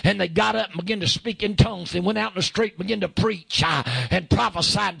them. And they got up and began to speak in tongues. They went out in the street and began to preach and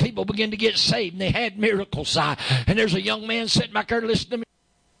prophesy. And people began to get saved. And they had miracles. And there's a young man sitting back there listening to me.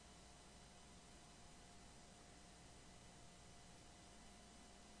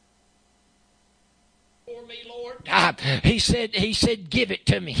 He said, give it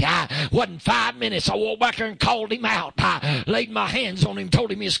to me. Wasn't 5 minutes. I walked back there and called him out. Laid my hands on him,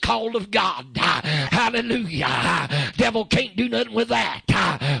 told him it's called of God. Hallelujah. Devil can't do nothing with that.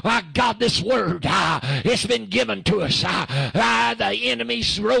 My God, this word, it's been given to us. The enemy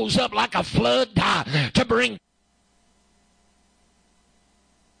rose up like a flood to bring.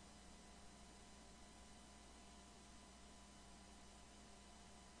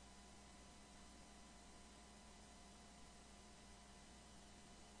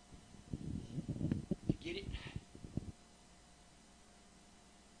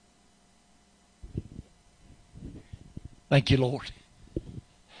 Thank you, Lord.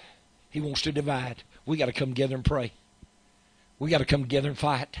 He wants to divide. We got to come together and pray. We got to come together and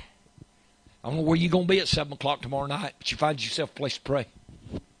fight. I don't know where you're going to be at 7 o'clock tomorrow night, but you find yourself a place to pray.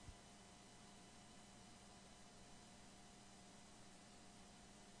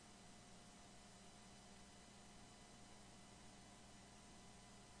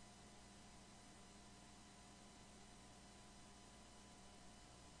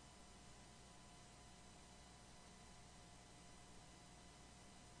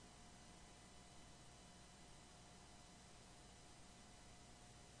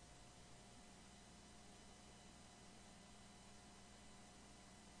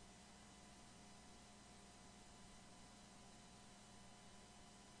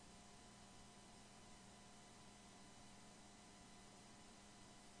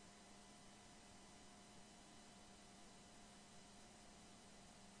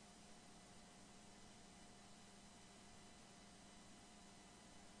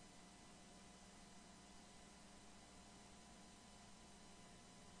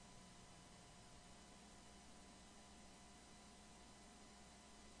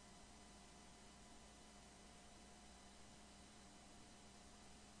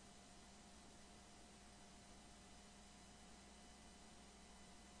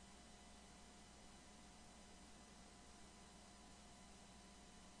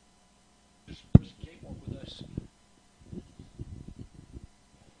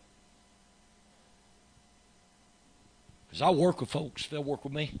 Because I'll work with folks if they'll work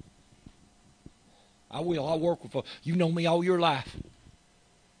with me. I will. I'll work with folks. You know me all your life.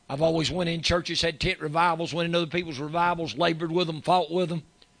 I've always went in churches, had tent revivals, went in other people's revivals, labored with them, fought with them.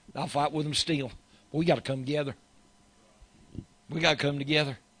 I'll fight with them still. But we got to come together. We got to come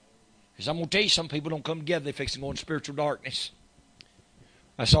together. Because I'm going to tell you, some people don't come together. They fix to go in spiritual darkness.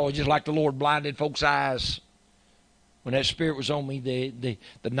 I saw it just like the Lord blinded folks' eyes. When that Spirit was on me,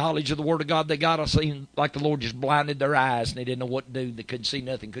 the knowledge of the Word of God they got, I seen like the Lord just blinded their eyes and they didn't know what to do. They couldn't see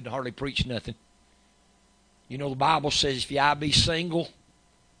nothing, couldn't hardly preach nothing. You know, the Bible says if your eye be single,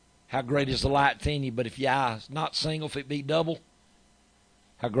 how great is the light within you. But if your eye is not single, if it be double,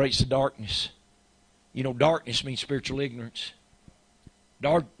 how great is the darkness. You know, darkness means spiritual ignorance.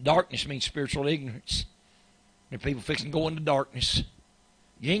 Darkness means spiritual ignorance. And people fixing to go into darkness.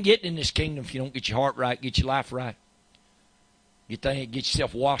 You ain't getting in this kingdom if you don't get your heart right, get your life right. You think, get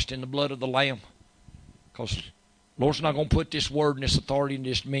yourself washed in the blood of the Lamb. Because Lord's not going to put this word and this authority and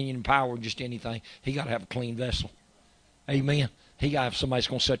this dominion and power in just anything. He got to have a clean vessel. Amen. He got to have somebody that's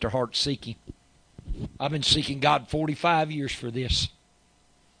going to set their heart to seek Him. I've been seeking God 45 years for this.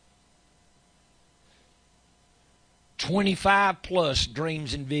 25 plus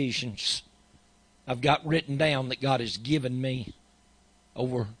dreams and visions I've got written down that God has given me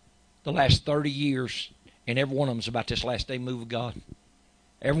over the last 30 years. And every one of them is about this last day move of God.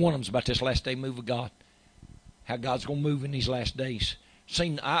 Every one of them is about this last day move of God. How God's going to move in these last days.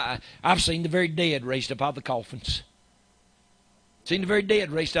 I've seen the very dead raised up out of the coffins. Seen the very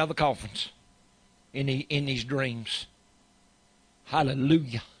dead raised out of the coffins in these dreams.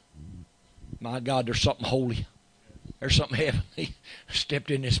 Hallelujah. My God, there's something holy. There's something heavenly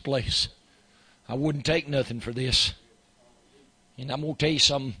stepped in this place. I wouldn't take nothing for this. And I'm going to tell you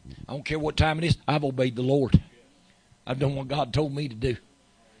something. I don't care what time it is. I've obeyed the Lord. I've done what God told me to do.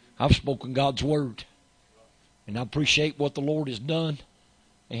 I've spoken God's word. And I appreciate what the Lord has done.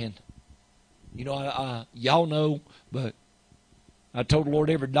 And, you know, y'all know, but I told the Lord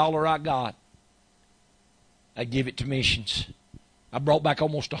every dollar I got, I give it to missions. I brought back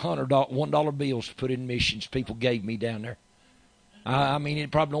almost $100 bills to put in missions people gave me down there. I mean,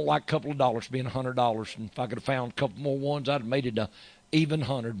 it probably don't like a couple of dollars being $100. And if I could have found a couple more ones, I'd have made it a even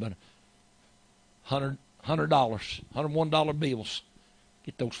 100. But $100, $101 bills.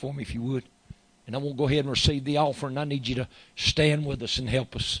 Get those for me if you would. And I won't go ahead and receive the offering. I need you to stand with us and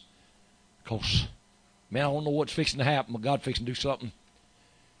help us. Because, man, I don't know what's fixing to happen, but God's fixing to do something.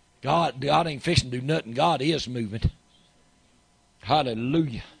 God ain't fixing to do nothing. God is moving.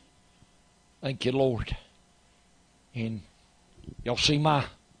 Hallelujah. Thank you, Lord. And y'all see my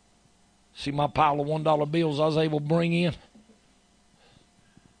pile of $1 bills I was able to bring in?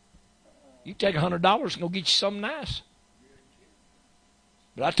 You take $100 and go get you something nice.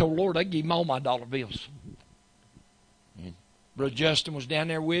 But I told the Lord I'd give him all my dollar bills. And Brother Justin was down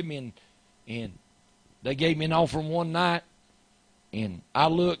there with me, and they gave me an offering one night. And I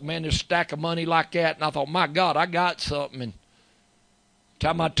looked, man, there's a stack of money like that, and I thought, my God, I got something. And the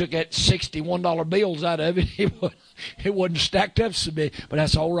time I took that $61 bills out of it, it wasn't stacked up so big, but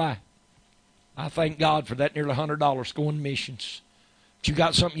that's all right. I thank God for that nearly $100 going to missions. If you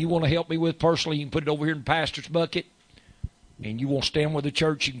got something you want to help me with personally, you can put it over here in the pastor's bucket. And you won't stand with the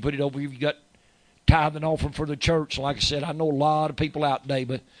church, you can put it over here. You got tithe and offering for the church. Like I said, I know a lot of people out today,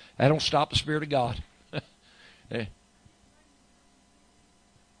 but that don't stop the Spirit of God. Yeah.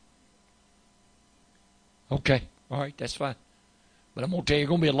 Okay, all right, that's fine. But I'm going to tell you,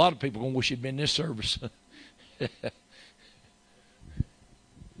 going to be a lot of people going to wish you'd been in this service.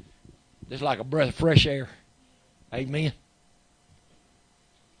 It's like a breath of fresh air. Amen.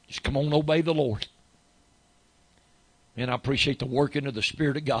 Just come on, obey the Lord. And I appreciate the working of the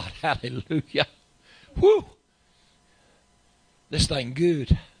Spirit of God. Hallelujah. Whew. This thing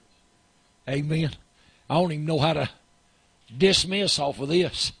good. Amen. I don't even know how to dismiss off of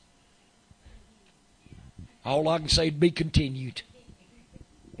this. All I can say is be continued.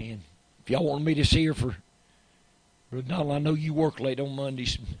 And if y'all want to meet us here for Brother Donald, I know you work late on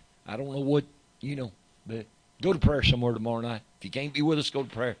Mondays. I don't know what, but go to prayer somewhere tomorrow night. If you can't be with us, go to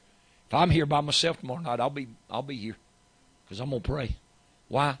prayer. If I'm here by myself tomorrow night, I'll be here. Because I'm going to pray.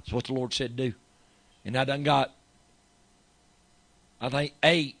 Why? It's what the Lord said do. And I done got, I think,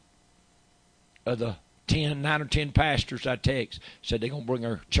 8 of the 9 or 10 pastors I text said they're going to bring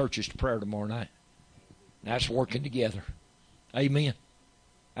our churches to prayer tomorrow night. And that's working together. Amen.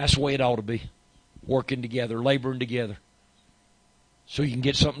 That's the way it ought to be. Working together, laboring together. So you can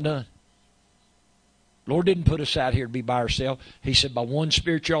get something done. Lord didn't put us out here to be by ourselves. He said, by one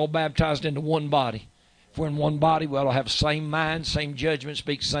Spirit you're all baptized into one body. If we're in one body, we ought to have the same mind, same judgment,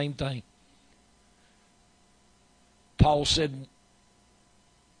 speak the same thing. Paul said,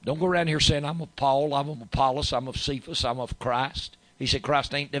 don't go around here saying, I'm of Paul, I'm of Apollos, I'm of Cephas, I'm of Christ. He said,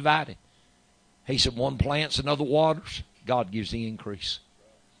 Christ ain't divided. He said, one plants, another waters. God gives the increase.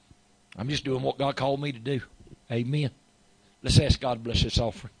 I'm just doing what God called me to do. Amen. Let's ask God to bless this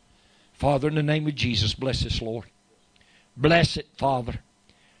offering. Father, in the name of Jesus, bless this, Lord. Bless it, Father.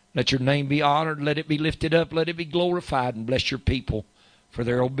 Let your name be honored. Let it be lifted up. Let it be glorified. And bless your people for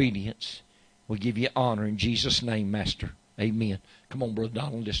their obedience. We give you honor in Jesus' name, Master. Amen. Come on, Brother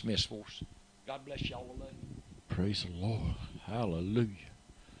Donald, dismiss for us. God bless y'all. I love you. Praise the Lord. Hallelujah.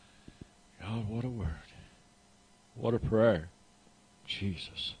 God, what a word. What a prayer.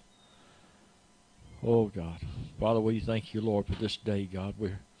 Jesus. Oh, God. Father, we thank you, Lord, for this day, God.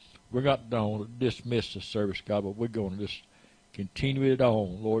 We're not going to dismiss the service, God, but we're going to just continue it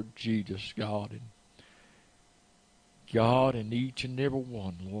on, Lord Jesus, God, and God, in each and every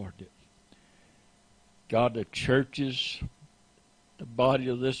one, Lord. God, the churches, the body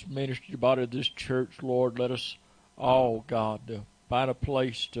of this ministry, the body of this church, Lord, let us all, God, to find a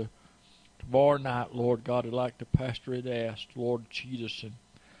place to tomorrow night, Lord God, like the pastor had asked, Lord Jesus, and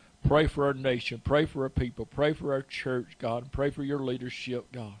pray for our nation, pray for our people, pray for our church, God, and pray for your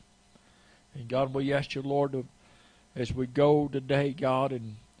leadership, God. And God, we ask you, Lord, as we go today, God,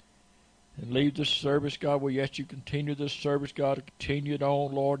 and leave this service, God, we ask you continue this service, God, to continue it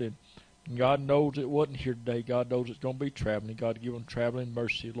on, Lord, and God knows it wasn't here today. God knows it's going to be traveling. God, give them traveling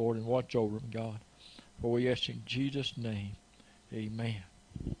mercy, Lord, and watch over them, God. For we ask in Jesus' name, amen.